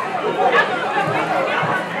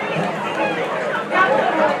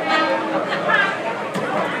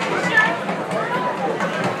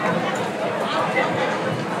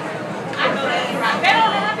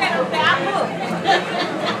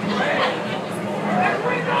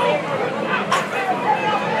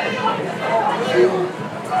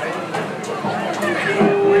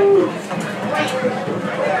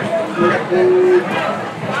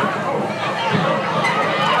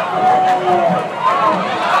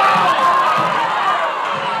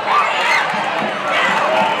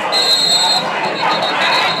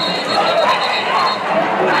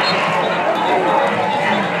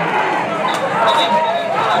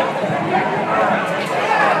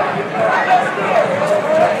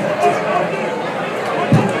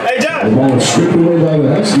 The ball is stripped away by the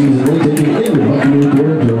Huskies, and they take it into Buccaneer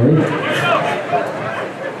territory.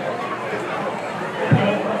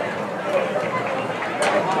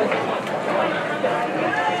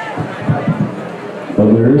 But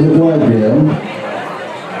there is a flag down.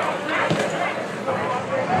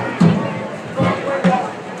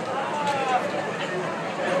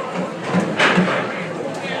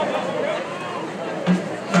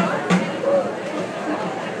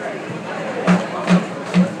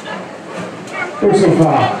 Personal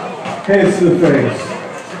foul. Hands to the face.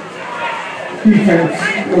 Defense,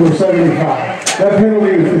 number 75. That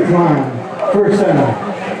penalty is declined. First down.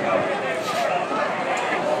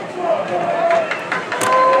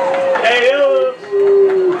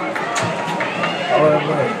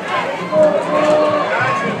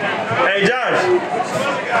 Hey, Josh.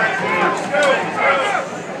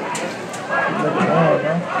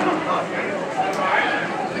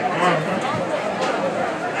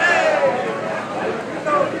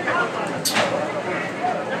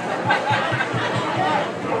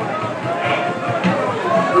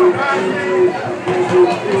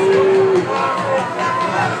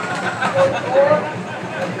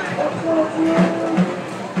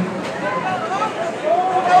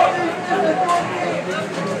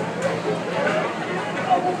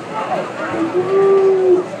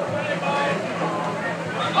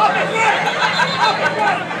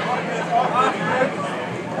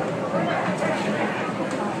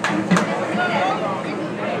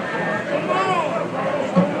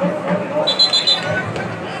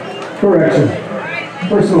 Correction.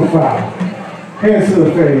 Personal foul. Hands to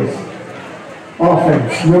the face.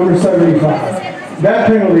 Offense, number 75. That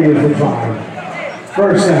penalty is declined.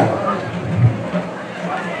 First down.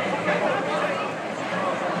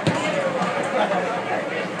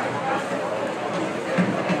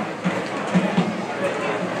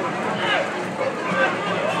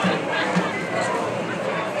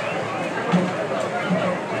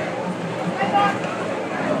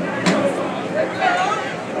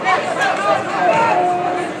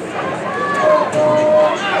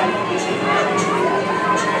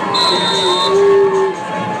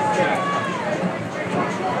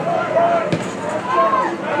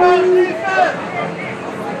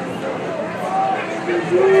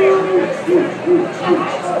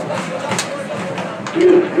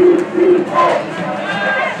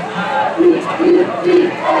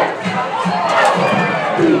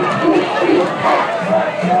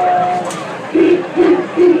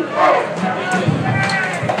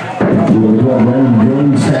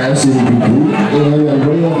 Pass incomplete, and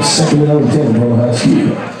bring up second down and 10 for the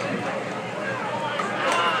Husky.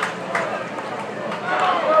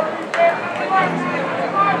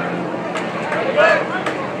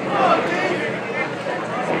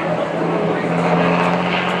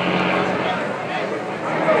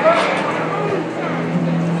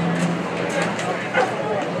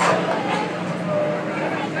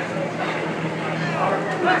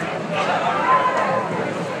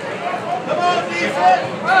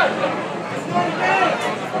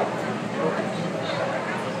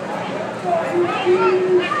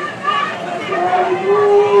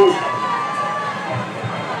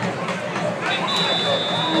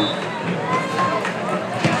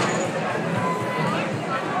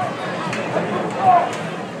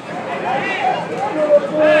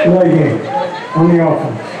 Delay game on the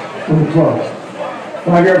offense, number 12.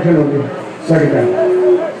 5-yard penalty, second down.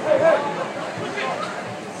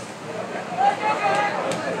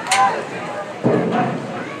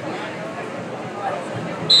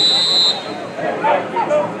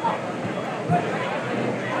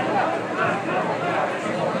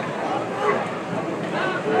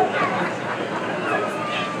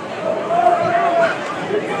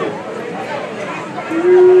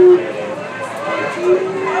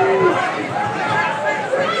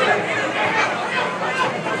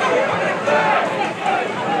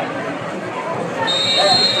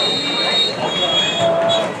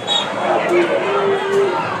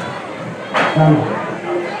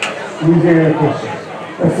 Louisiana Christian.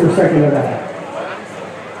 That's their second of that.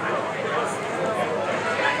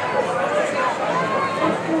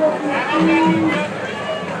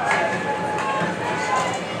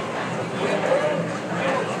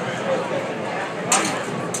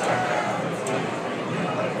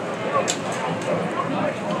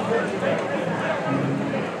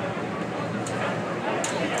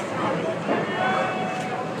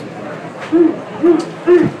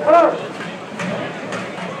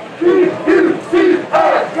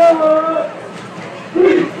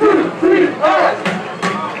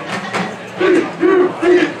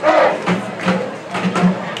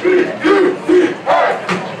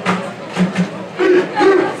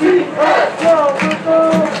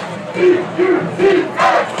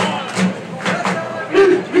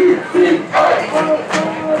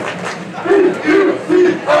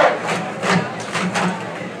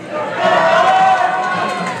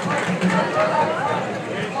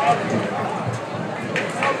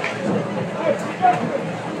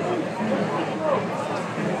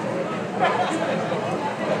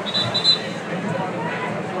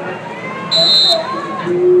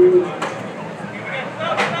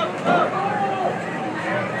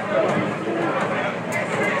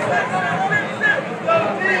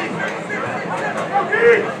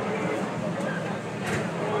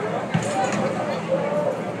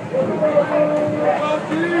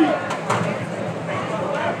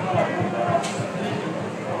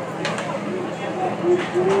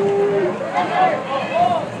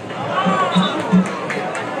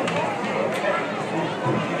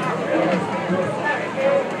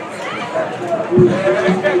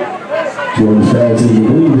 Jordan passes the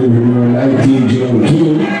lead in number 19, Joe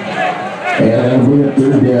King. And we're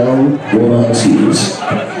third down for the Huskies.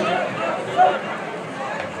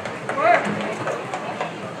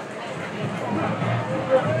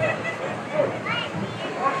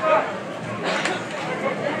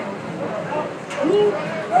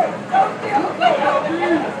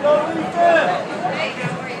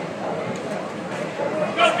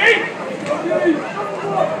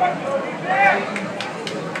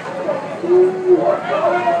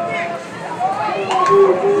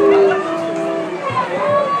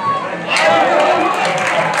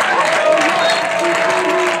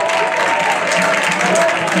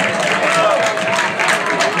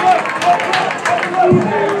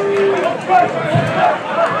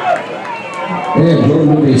 And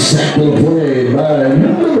Jordan with a sack play by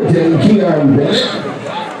number 10, Keon Bennett.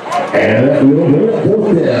 And that will bring up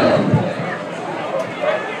fourth down.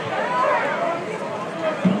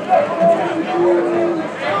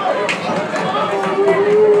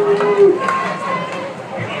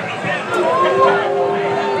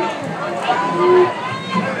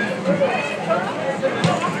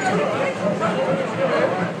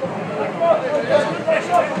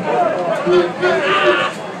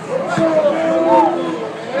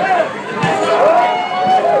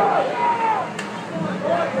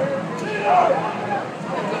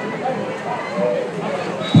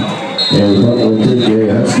 And Buck will take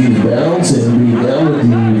a Huskies bounce and be down at the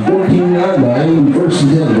 14-yard line, first and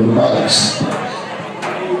 10 for the Bucks.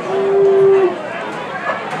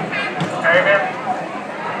 Hey, man.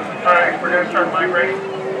 All right, we're going to start migrating.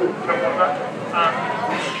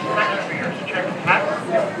 Second fingers, check hat.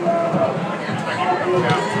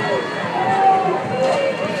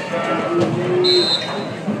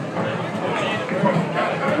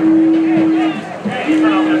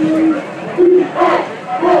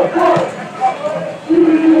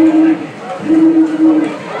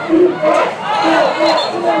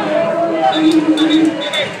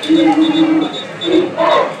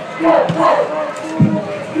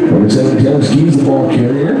 7, Taylor Skis, the ball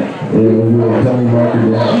carrier. And we'll penalty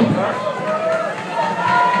marker down.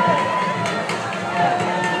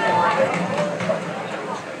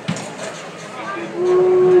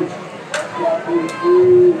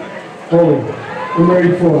 Holding. Number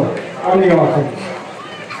 84 on the offense.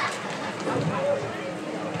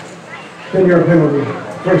 10-yard penalty.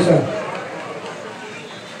 First down.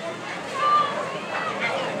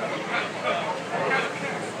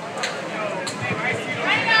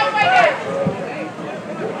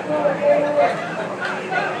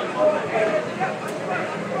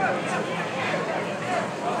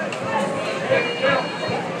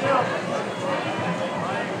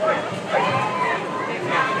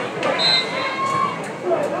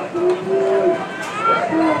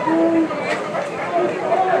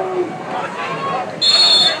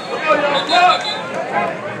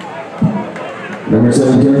 Number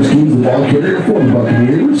 7, Taylor Skis, the ball carrier for the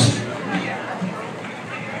Buccaneers.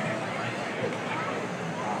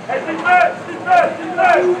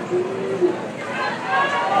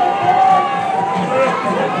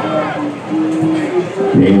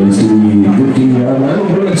 Gains to the 15-yard line, we'll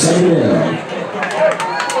bring it second down.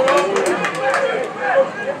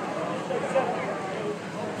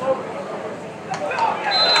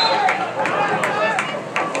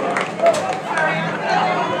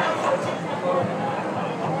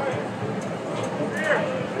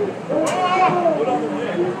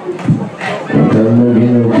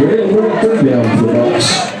 Third down for the Bucs.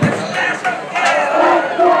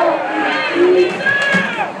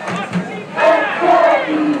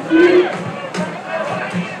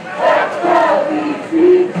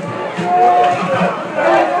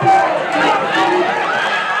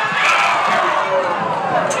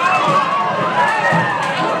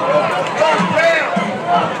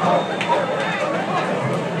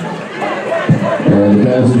 And the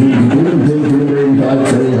pass is completed, taken for number 85,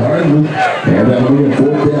 Trey Harden. And that'll be a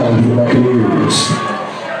 4th down for the Buccaneers.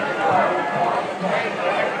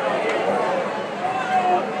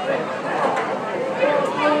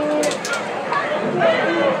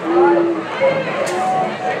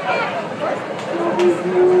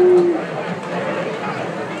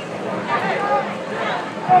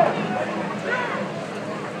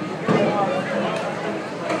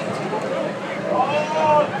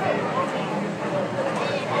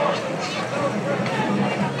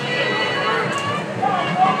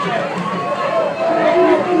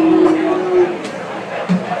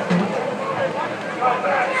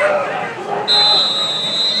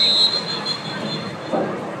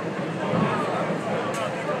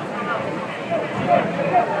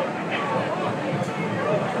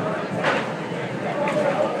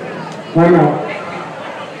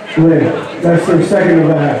 Timeout. Blinn. That's their second of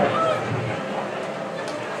the half.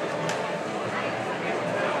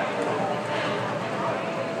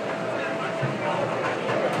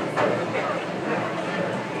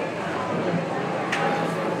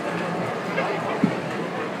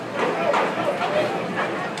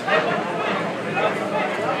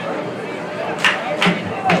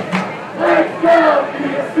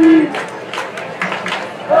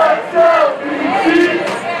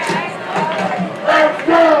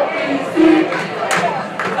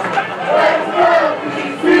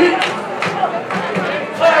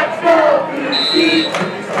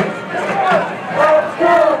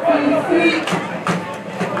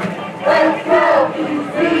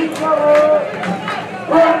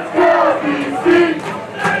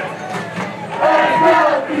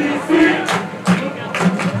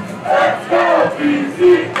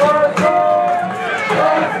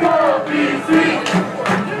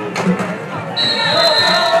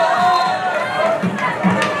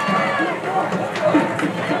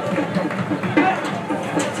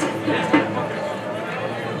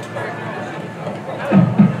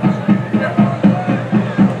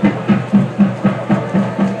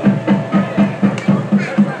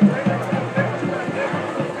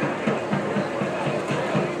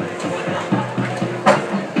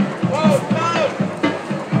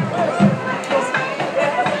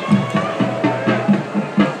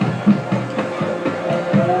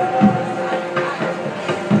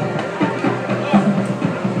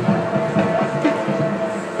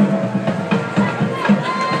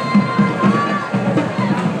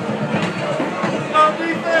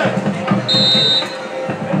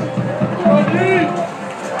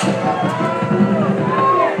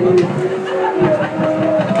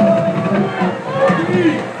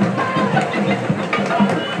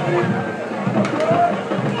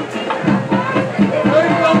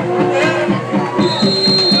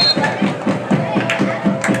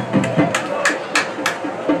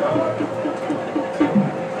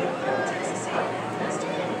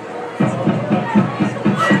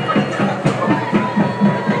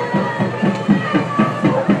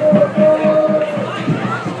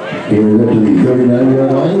 bring up to the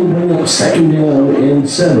 39-yard line. We'll bring up 2nd down and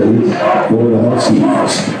 7 for the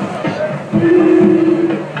Huskies.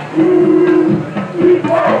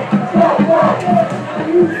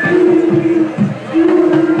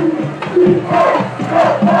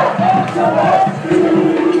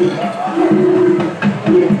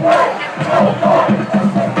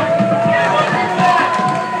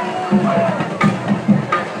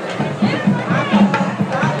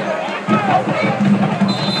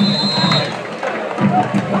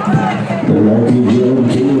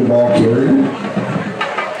 The ball carrier,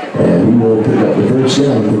 and he will pick up the first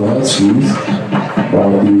down for the Huskies on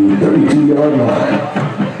the 32-yard line.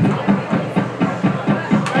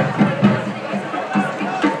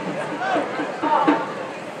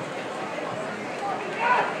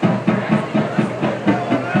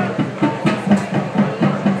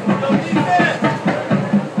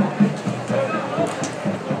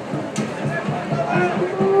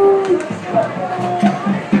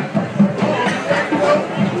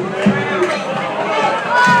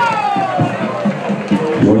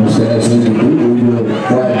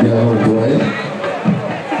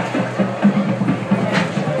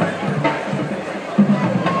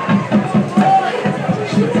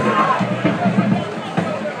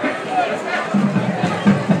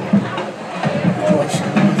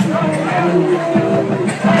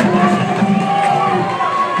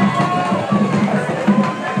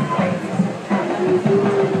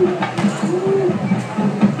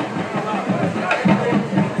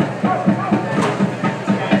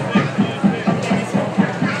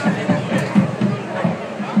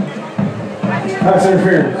 Pass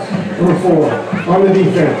interference, number 4, on the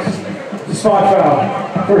defense. Spot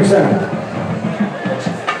foul, first down.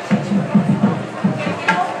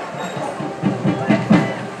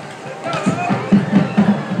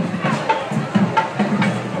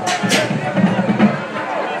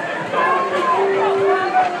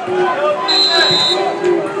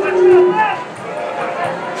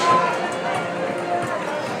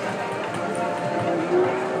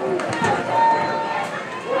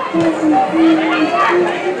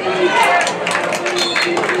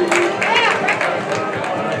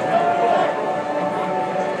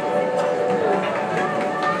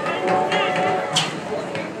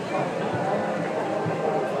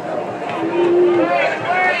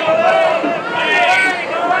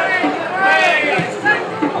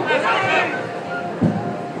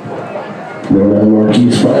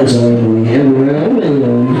 Marquise Price on the end around,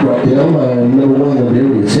 and he's brought down by number 1,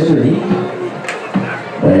 Ladarius Henry.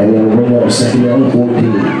 And they'll bring up 2nd down and 14.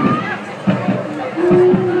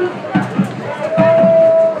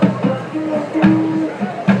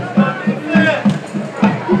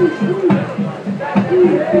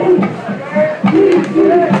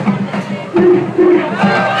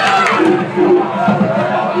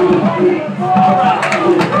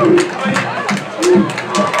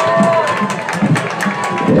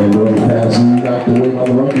 And going to pass and knocked away by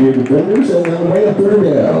the Rockier defenders, and they'll bring up 3rd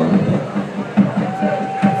down.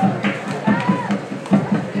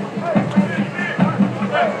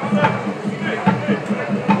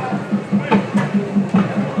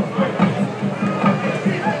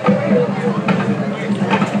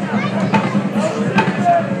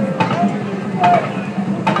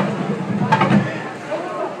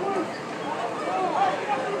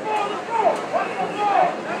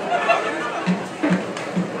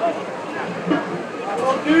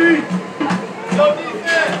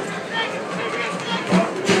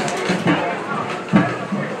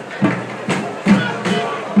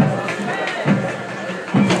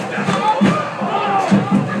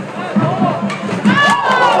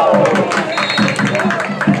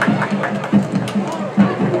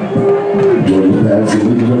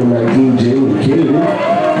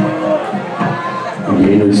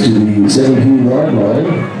 Gators to the 17-yard line.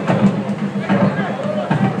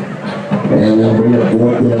 And they'll bring up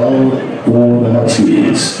 4th down for the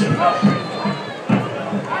Huskies.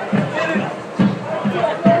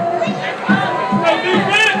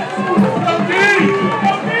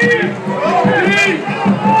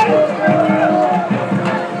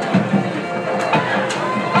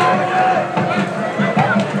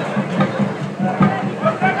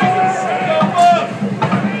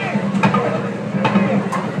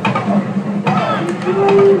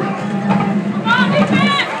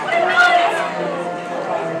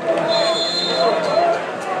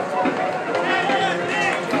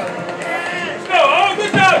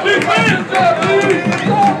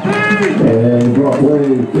 And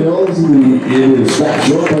Broadway fills it is stopped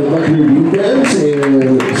short by the Buccaneer defense,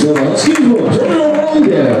 and so the Huskies will turn it on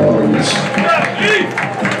downs.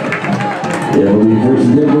 It'll be 1st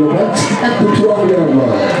and 10 for the Bucks at the 12-yard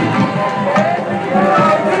line.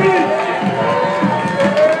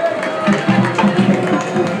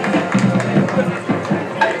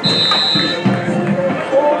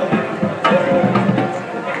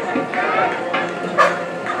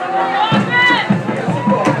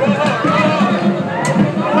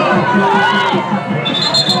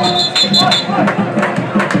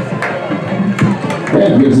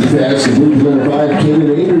 And gives the pass to Blinn number 5, Caden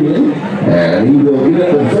Adrian. And he will get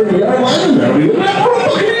up the 30-yard line, and that'll be the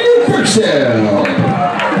Buccaneers first down.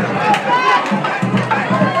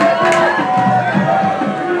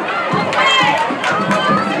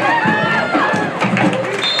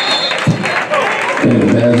 And the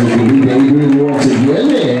pass is complete to Adrian once again,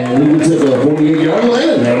 and he gets up the 48-yard line,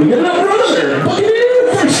 and that'll be enough for another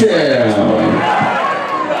Buccaneers first down.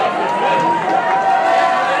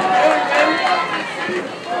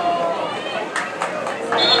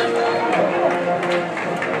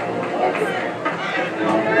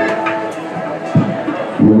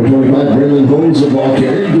 Number 25, Brandon Holmes, the ball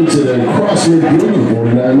carrier, gets it across midfield to the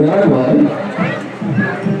 49-yard line.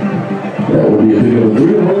 That will be a big of a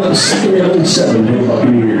 3 and 1, second down and 7 for the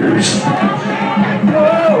Buccaneers.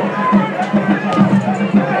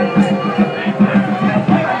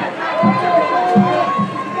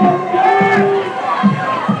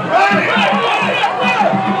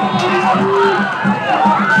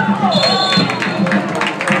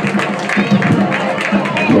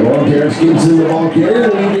 Gets in the ball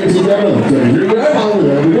carrier, and he gets it down to the 33-yard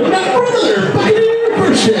line. We go back for another Buccaneer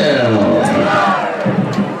first down.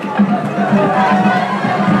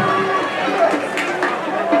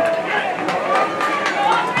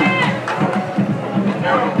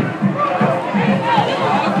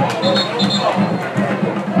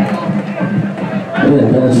 And that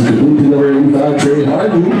passes to Blinn number 85, Trey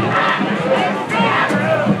Harden.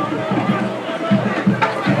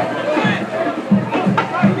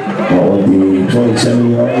 The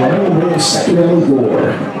 27-yard line, and a second down and 4.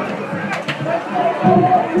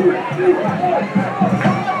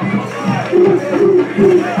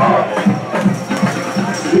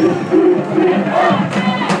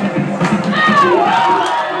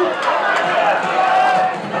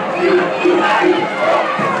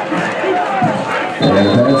 And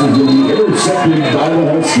the pass is going to be intercepted by the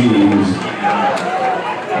Huskies.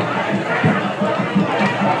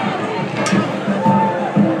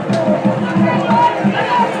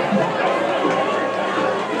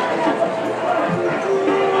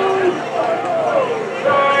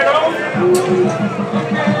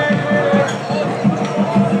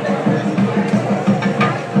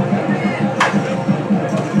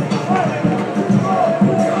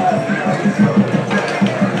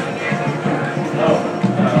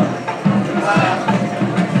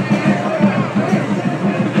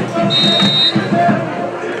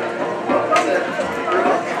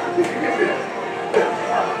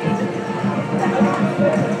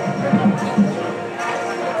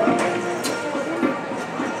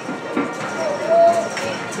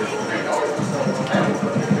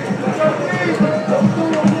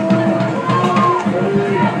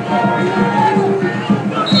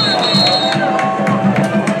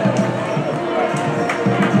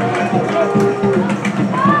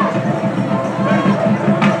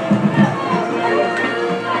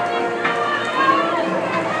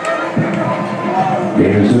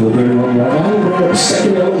 Here's to the 31-yard line,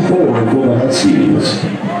 second down and 4 for the Huskies.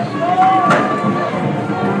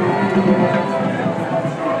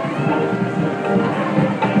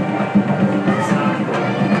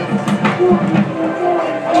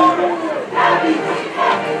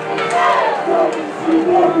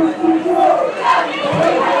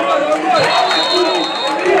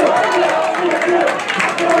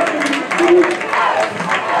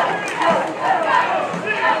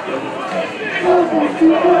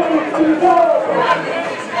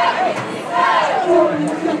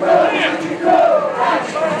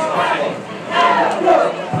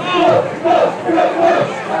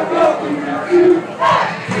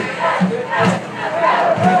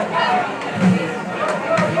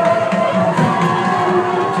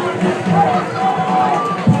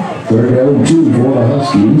 Third down and 2 for the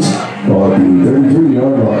Huskies on the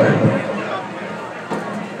 33-yard line.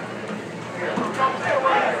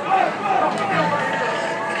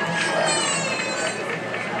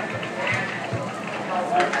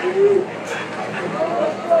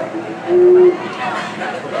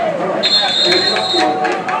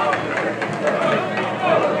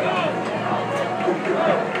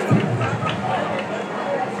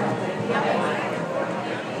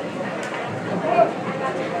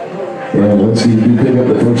 And let's see if we pick up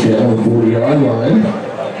the first down on the 40-yard line.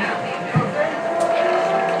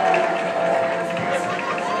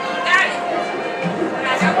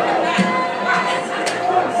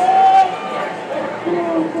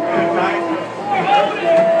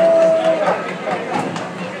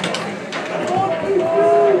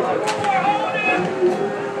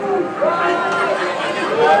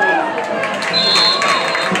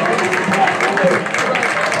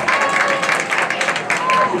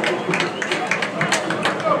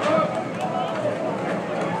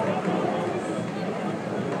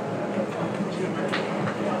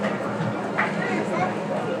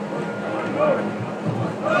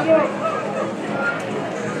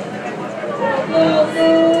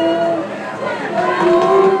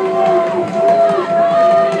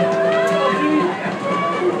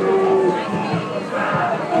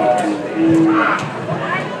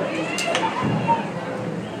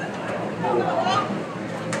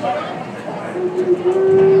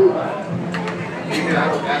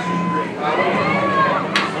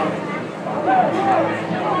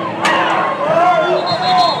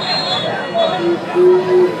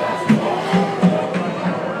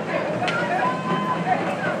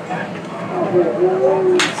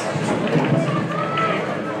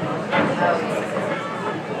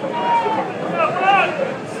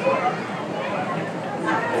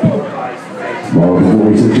 Ball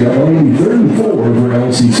 46 yard line, 3rd and 4 for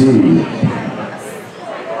LCC.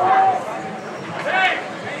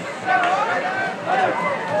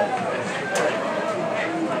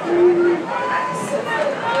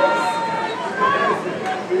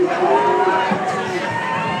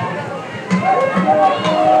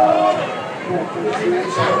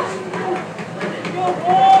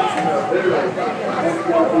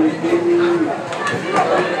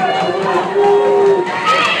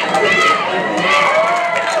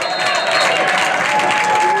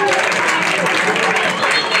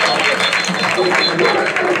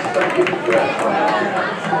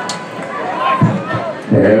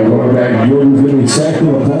 And quarterback Jordan's going to be sacked on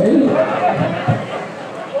the play.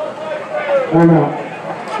 Timeout.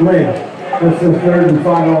 Blinn. This is 3rd and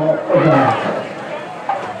final of the half.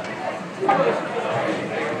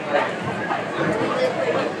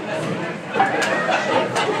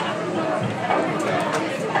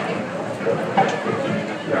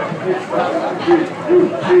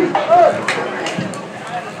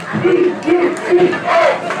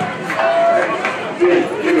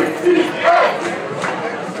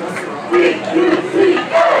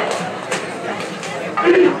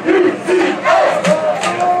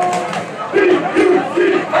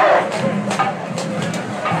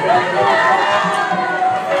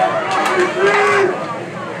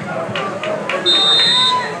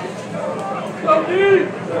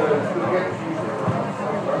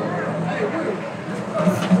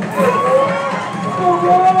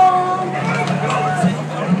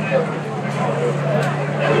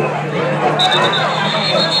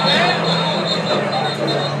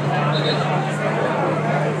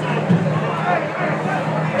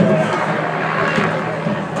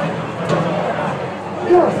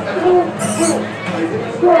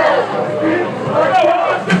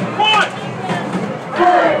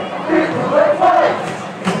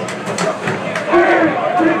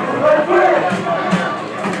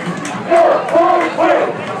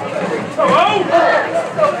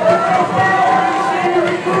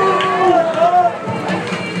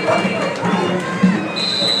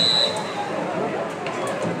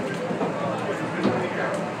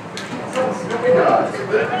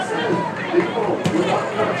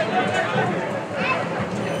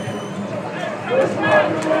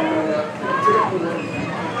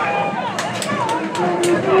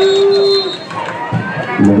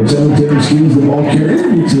 Number 7, Taylor Skis, the ball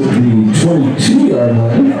carrier, gets to the 22-yard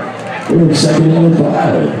line. And 2nd and 5.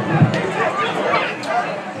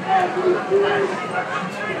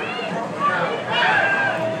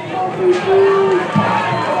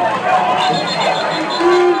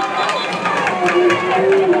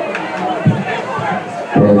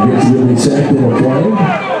 And gets to the sacked in the play.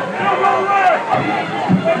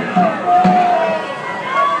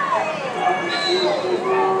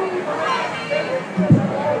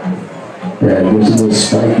 And this is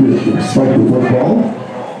spike the football.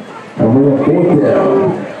 And we're up 4th down.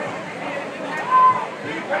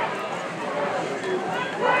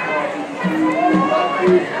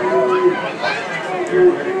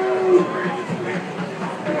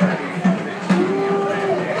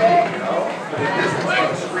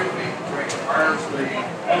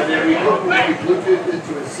 And then we Bluetooth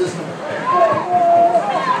into a system.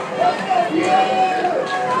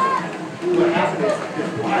 What happened is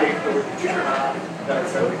his wife, there was a computer on that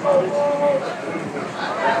said we called it.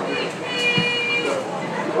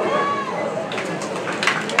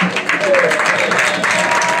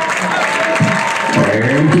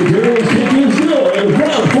 And Cadill's kick is good,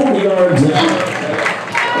 about 40 yards out.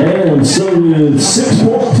 And so with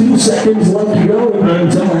 6.2 seconds left to go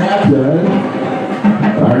until halftime.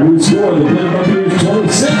 Our new score, the Blinn Buccaneers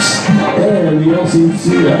 26 and the LCC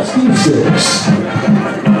Huskies 6.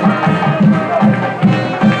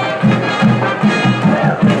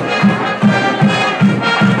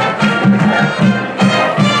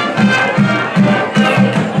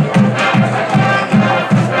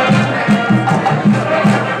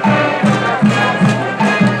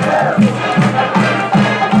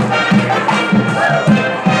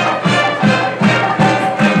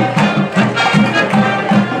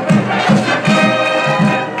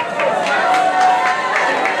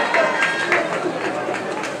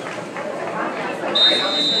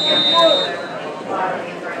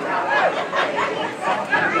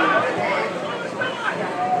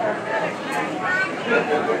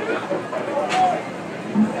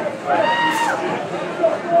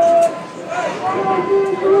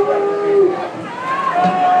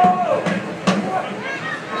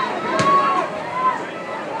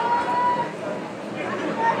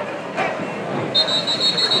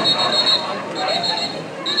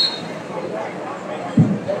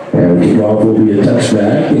 handoff will be a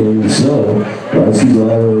touchback, and so Huskies will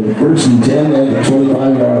have a 1st and 10 at the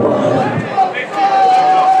 25-yard line.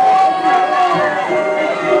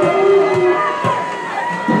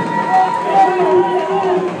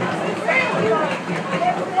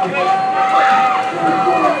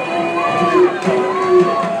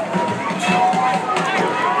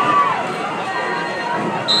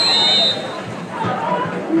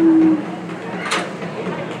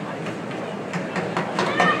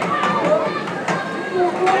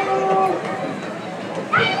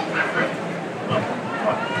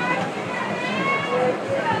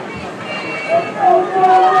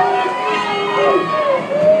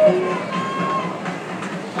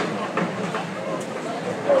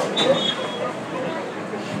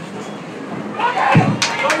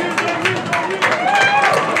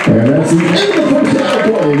 And that's the end of the first half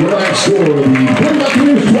play. Your last score, the Blinn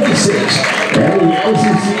Buccaneers 26 and the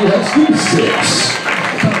LCC Huskies 6.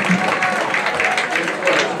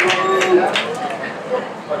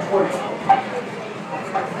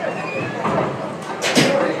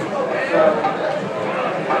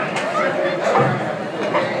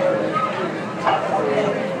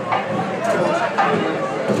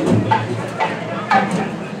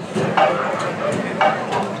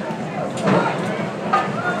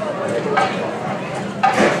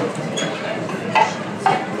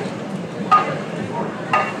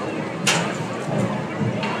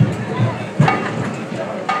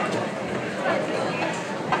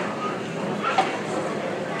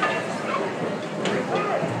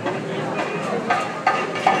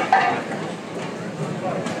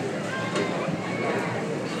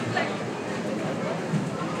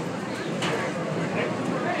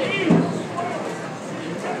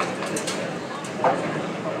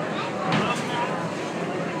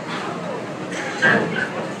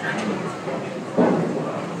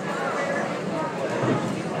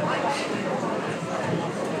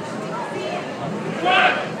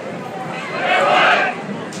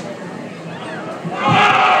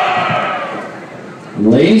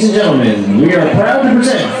 Ladies and gentlemen, we are proud to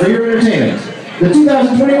present for your entertainment the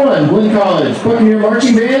 2021 Blinn College Buccaneer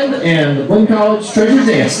Marching Band and the Blinn College Treasure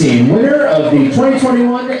Dance Team, winner of the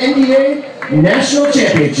 2021 NDA National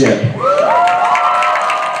Championship.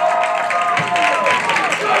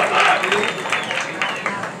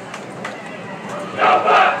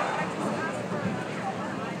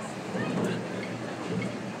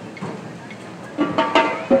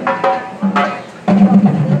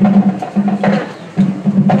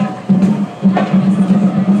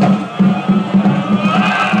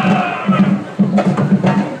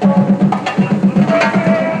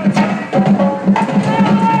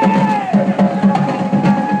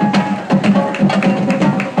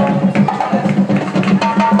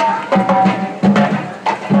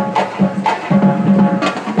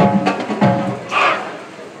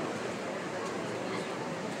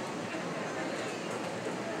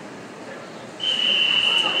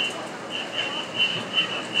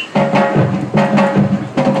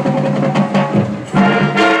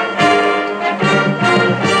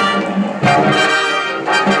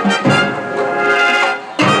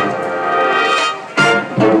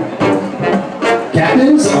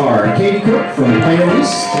 Captains are Katie Cook from Plano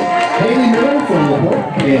East, Haley Miller from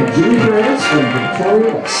LaPorte, and Julie Perez from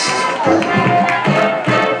Victoria West.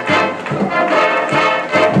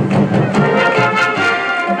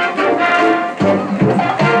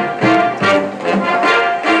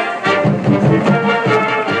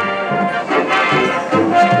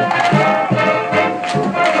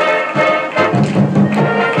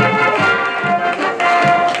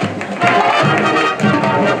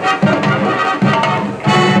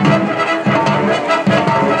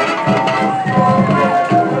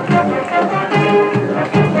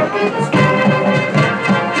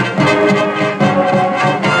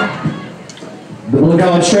 The Blinn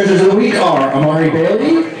College Treasures of the Week are Amari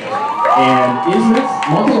Bailey and Ismith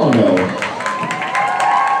Montalongo.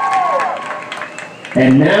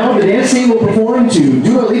 And now the dance team will perform to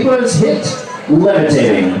Dua Lipa's hit,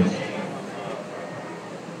 Levitating.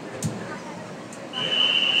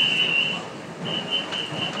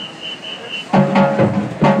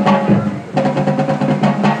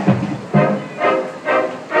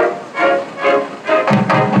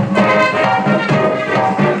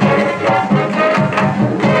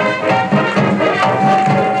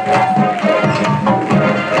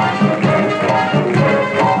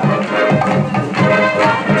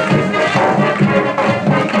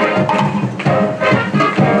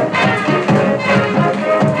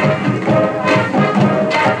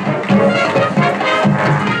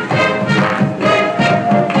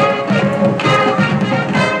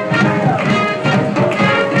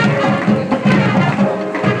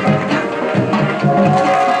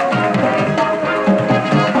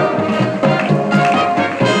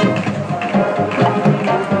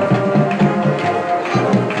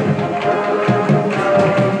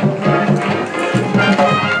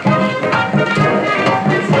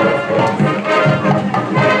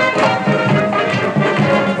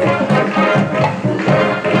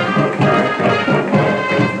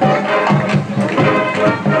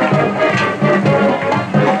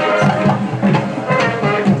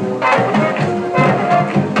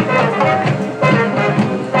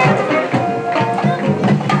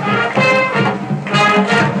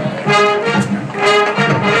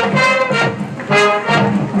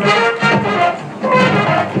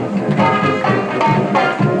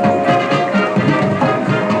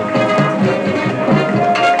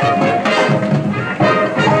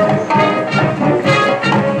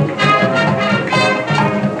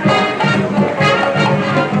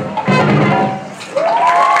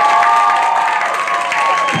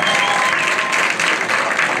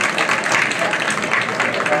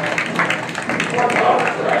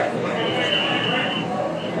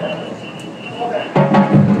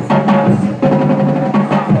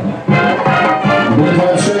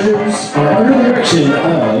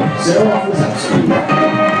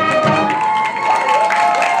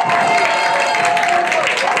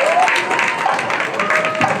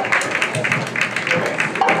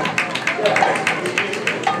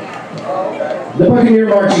 Buccaneer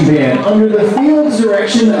Marching Band under the field's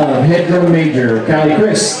direction of head drum major Callie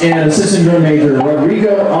Chris and assistant drum major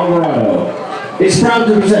Rodrigo Alvarado is proud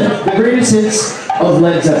to present the greatest hits of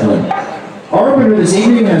Led Zeppelin. Our opener this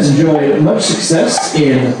evening has enjoyed much success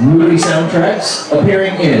in movie soundtracks,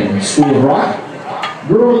 appearing in School of Rock,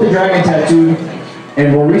 Girl with the Dragon Tattoo,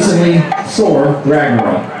 and more recently, Thor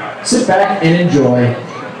Ragnarok. Sit back and enjoy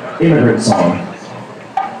Immigrant Song.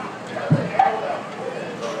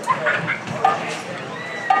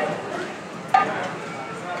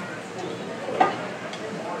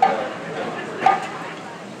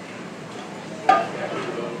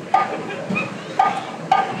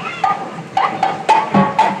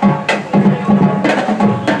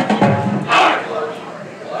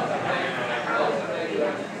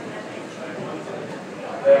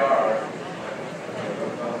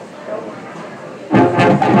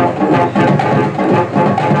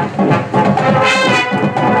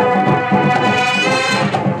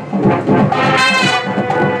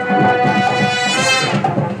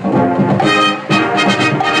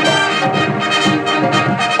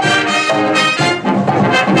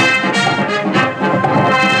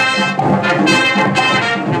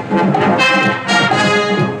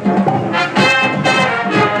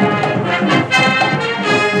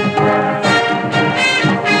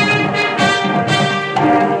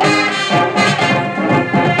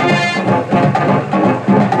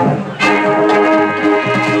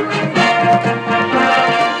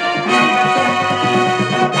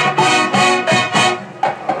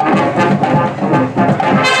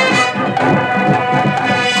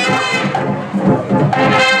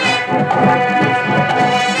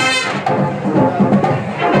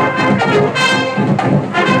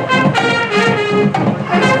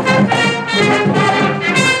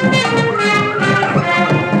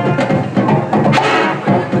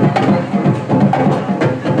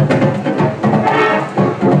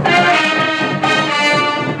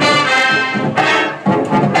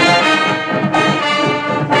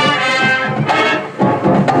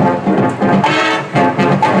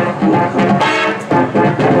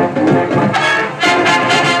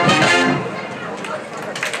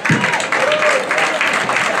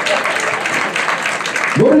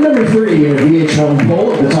 Voted number 3 in a VH1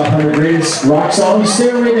 poll of the top 100 greatest rock songs,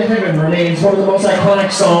 Stairway to Heaven remains one of the most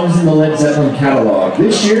iconic songs in the Led Zeppelin catalog.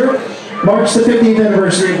 This year marks the 50th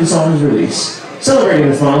anniversary of the song's release. Celebrating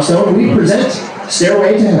this milestone, we present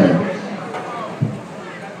Stairway to Heaven.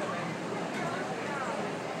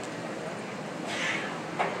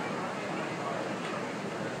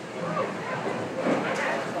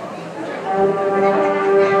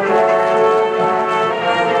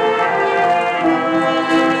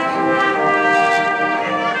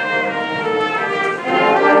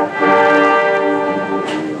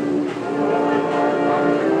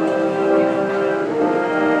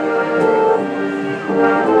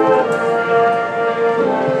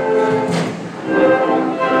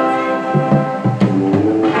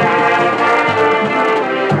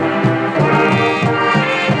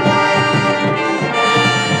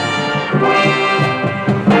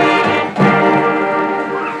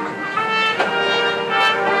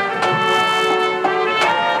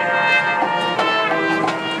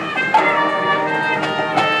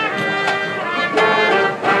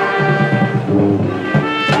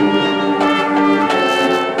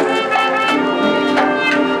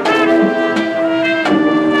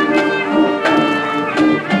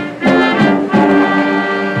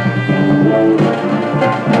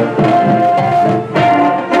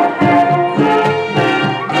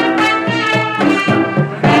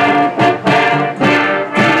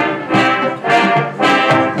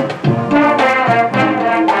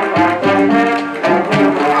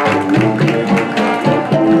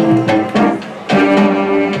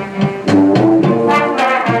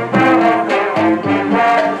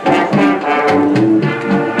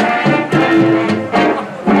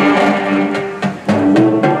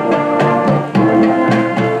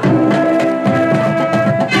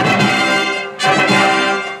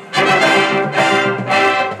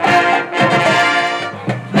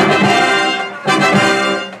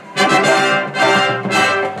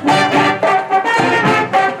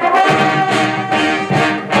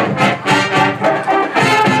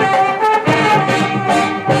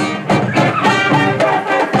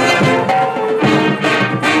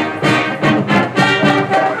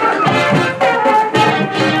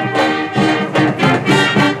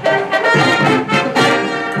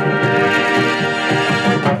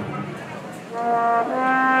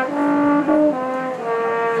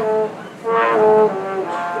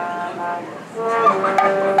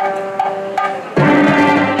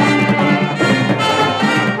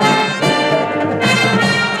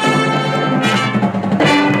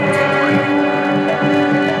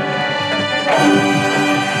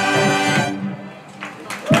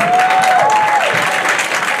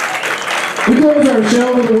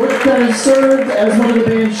 served as one of the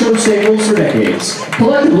band's show staples for decades.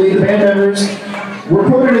 Collectively, the band members were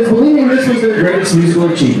quoted as believing this was their greatest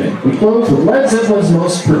musical achievement. We close with Led Zeppelin's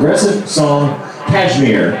most progressive song,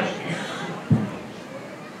 Kashmir.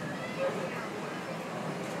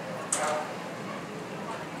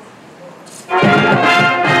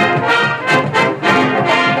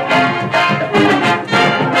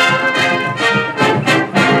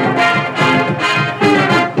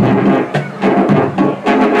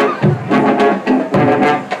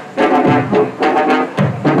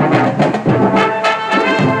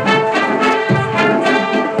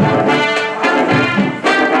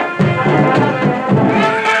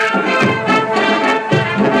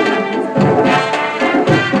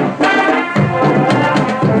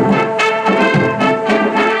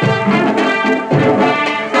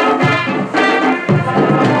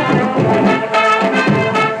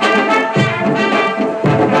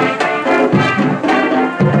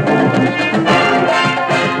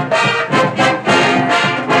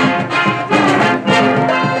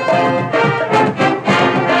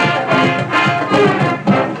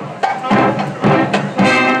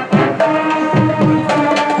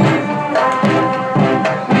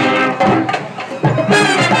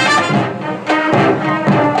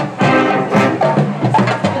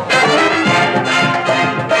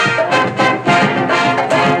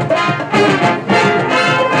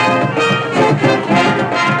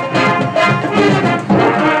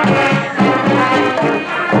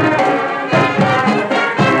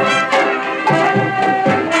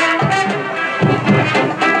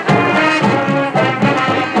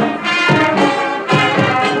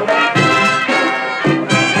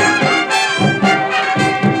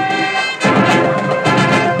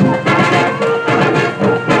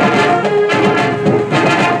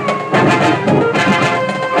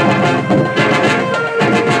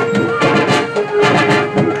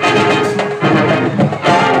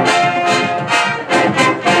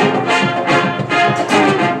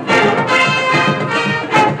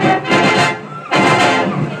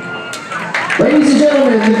 Ladies and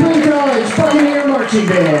gentlemen, the Blinn College Buccaneer Marching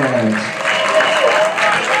Band.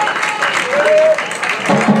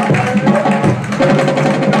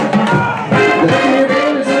 The Buccaneer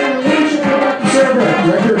Band is under the leadership of Dr. Sarah,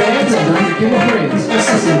 Director of Bands, and Dr. Kim Prince,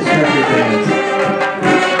 Assistant Director of Bands.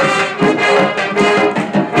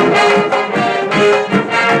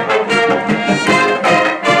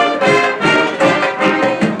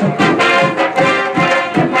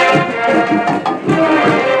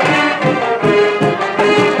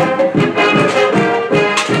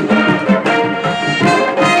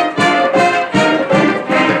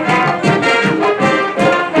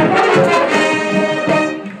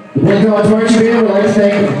 Blinn College Marching Band would like to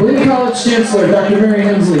thank Blinn College Chancellor Dr. Mary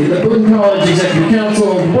Hensley, the Blinn College Executive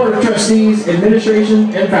Council, Board of Trustees,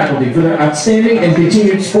 Administration, and faculty for their outstanding and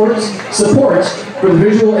continued support for the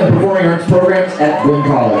visual and performing arts programs at Blinn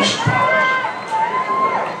College.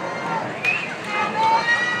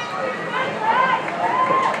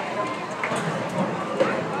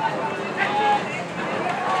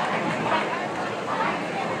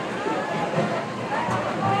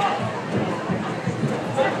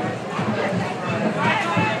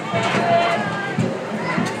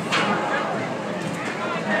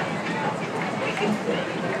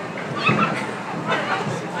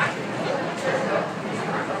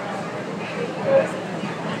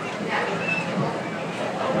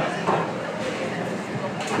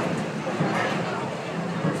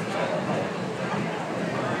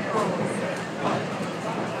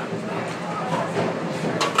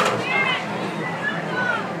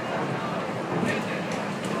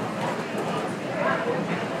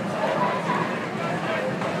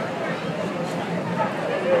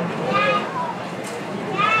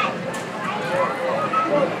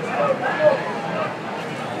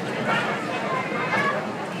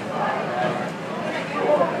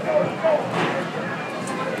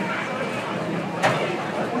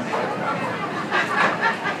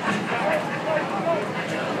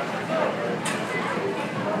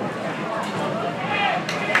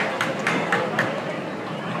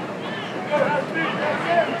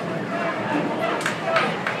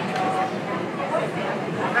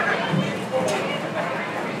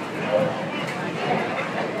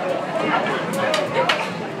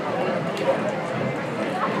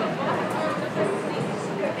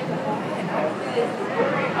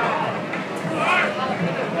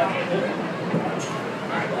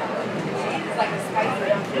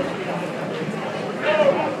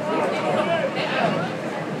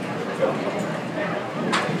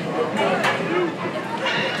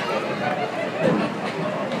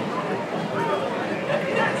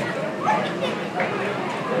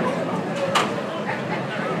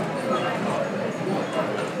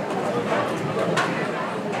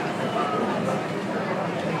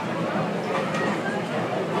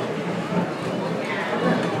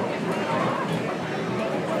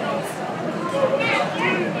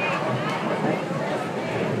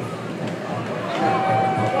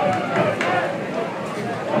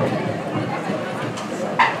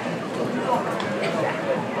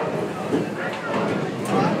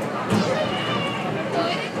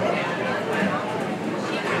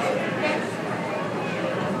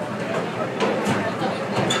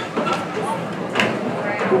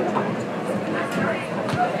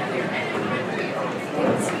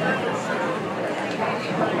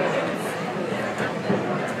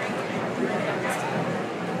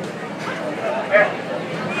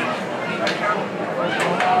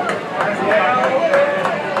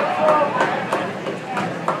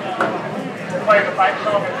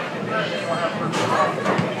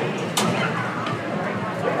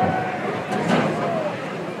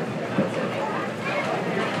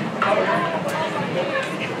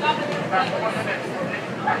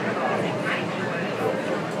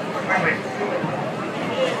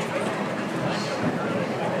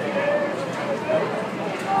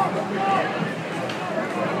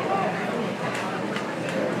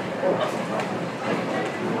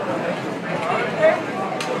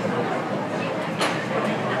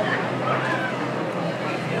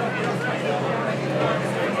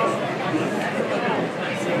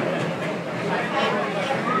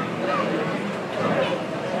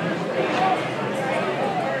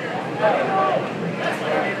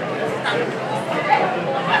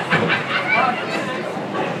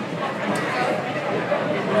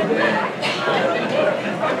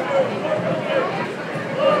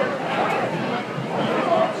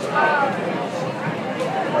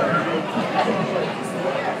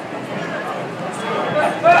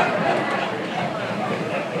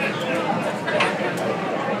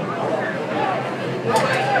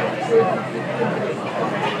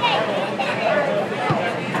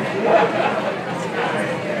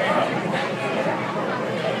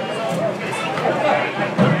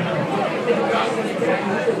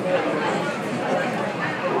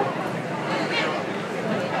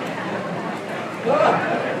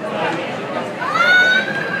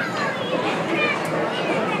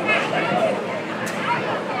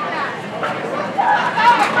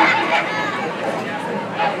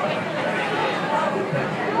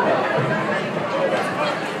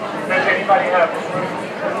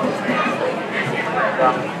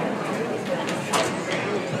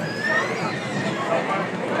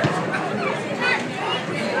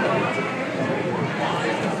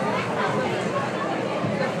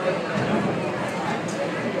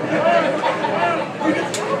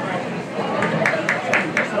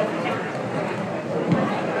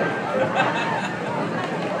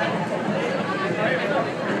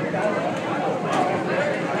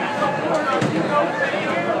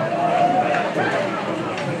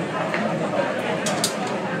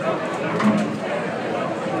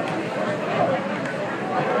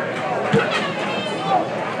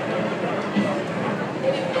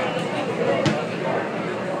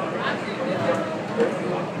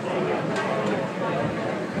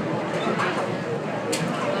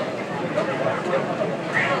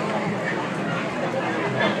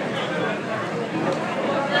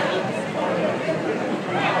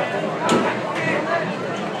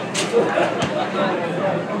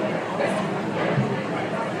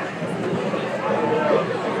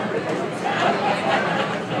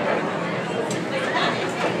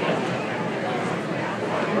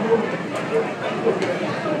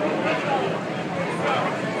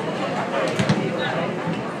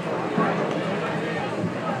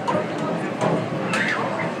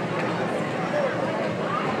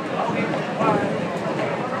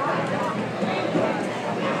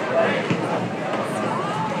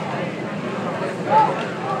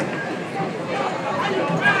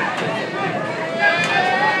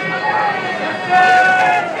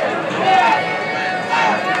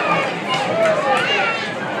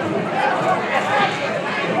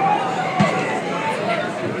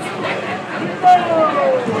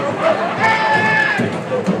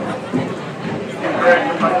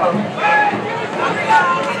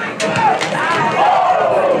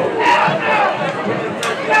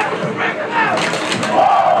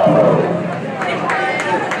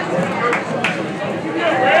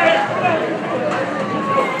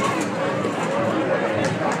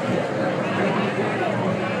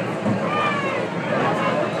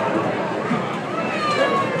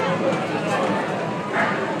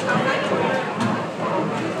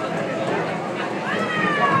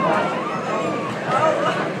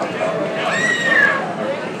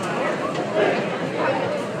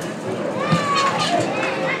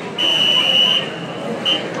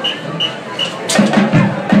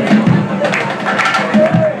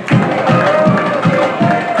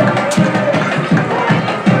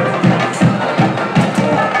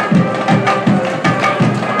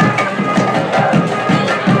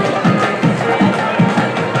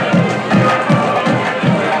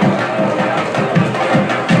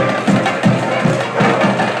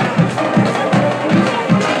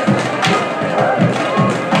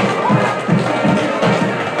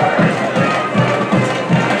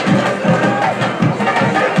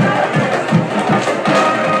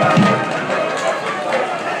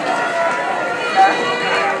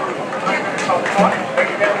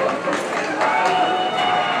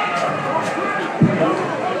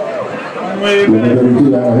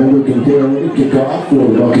 32 Alabama continuing to kick off for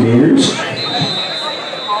the Buccaneers.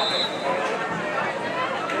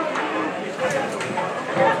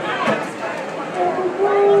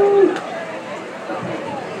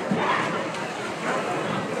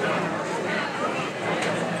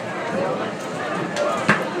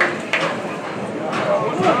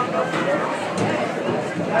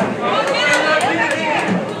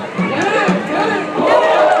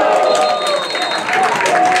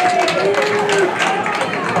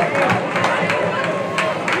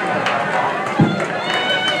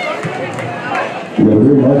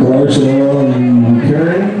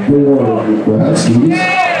 For the Huskies,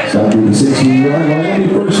 stopped at the 16-yard line,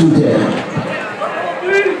 first and 10.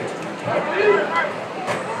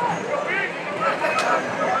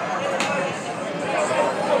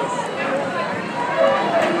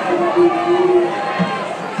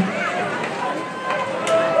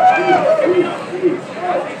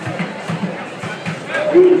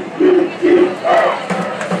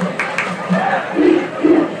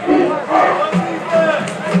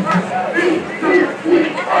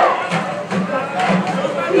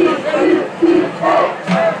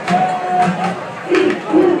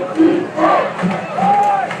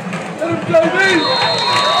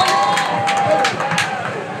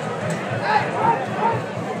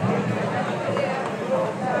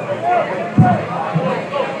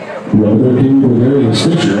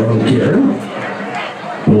 Stitcher on the carry.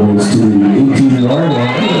 Goes to the 18-yard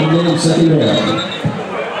line and then second down.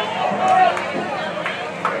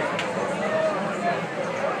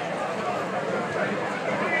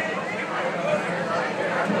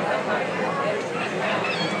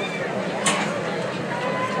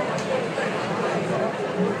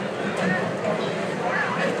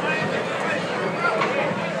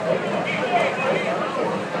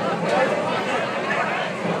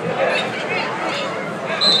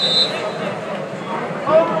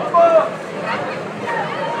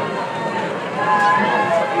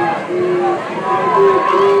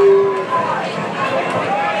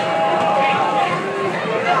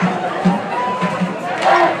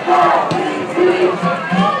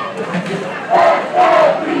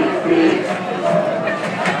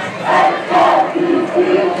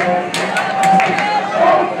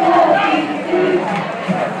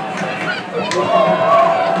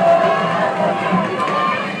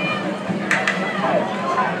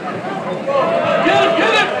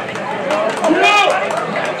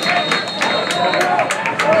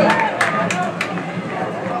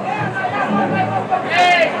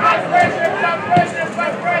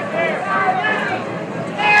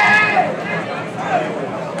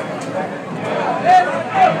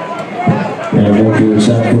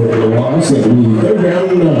 It's going to be 3rd down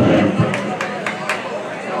and 9.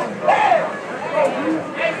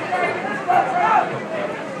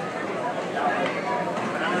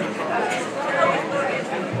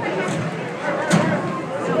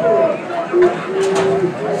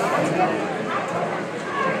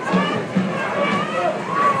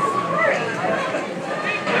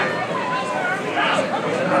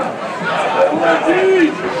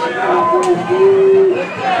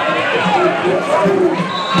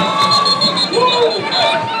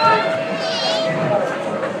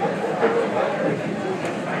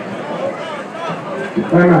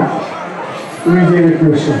 Timeout. Louisiana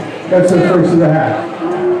Christian. That's the first of the half.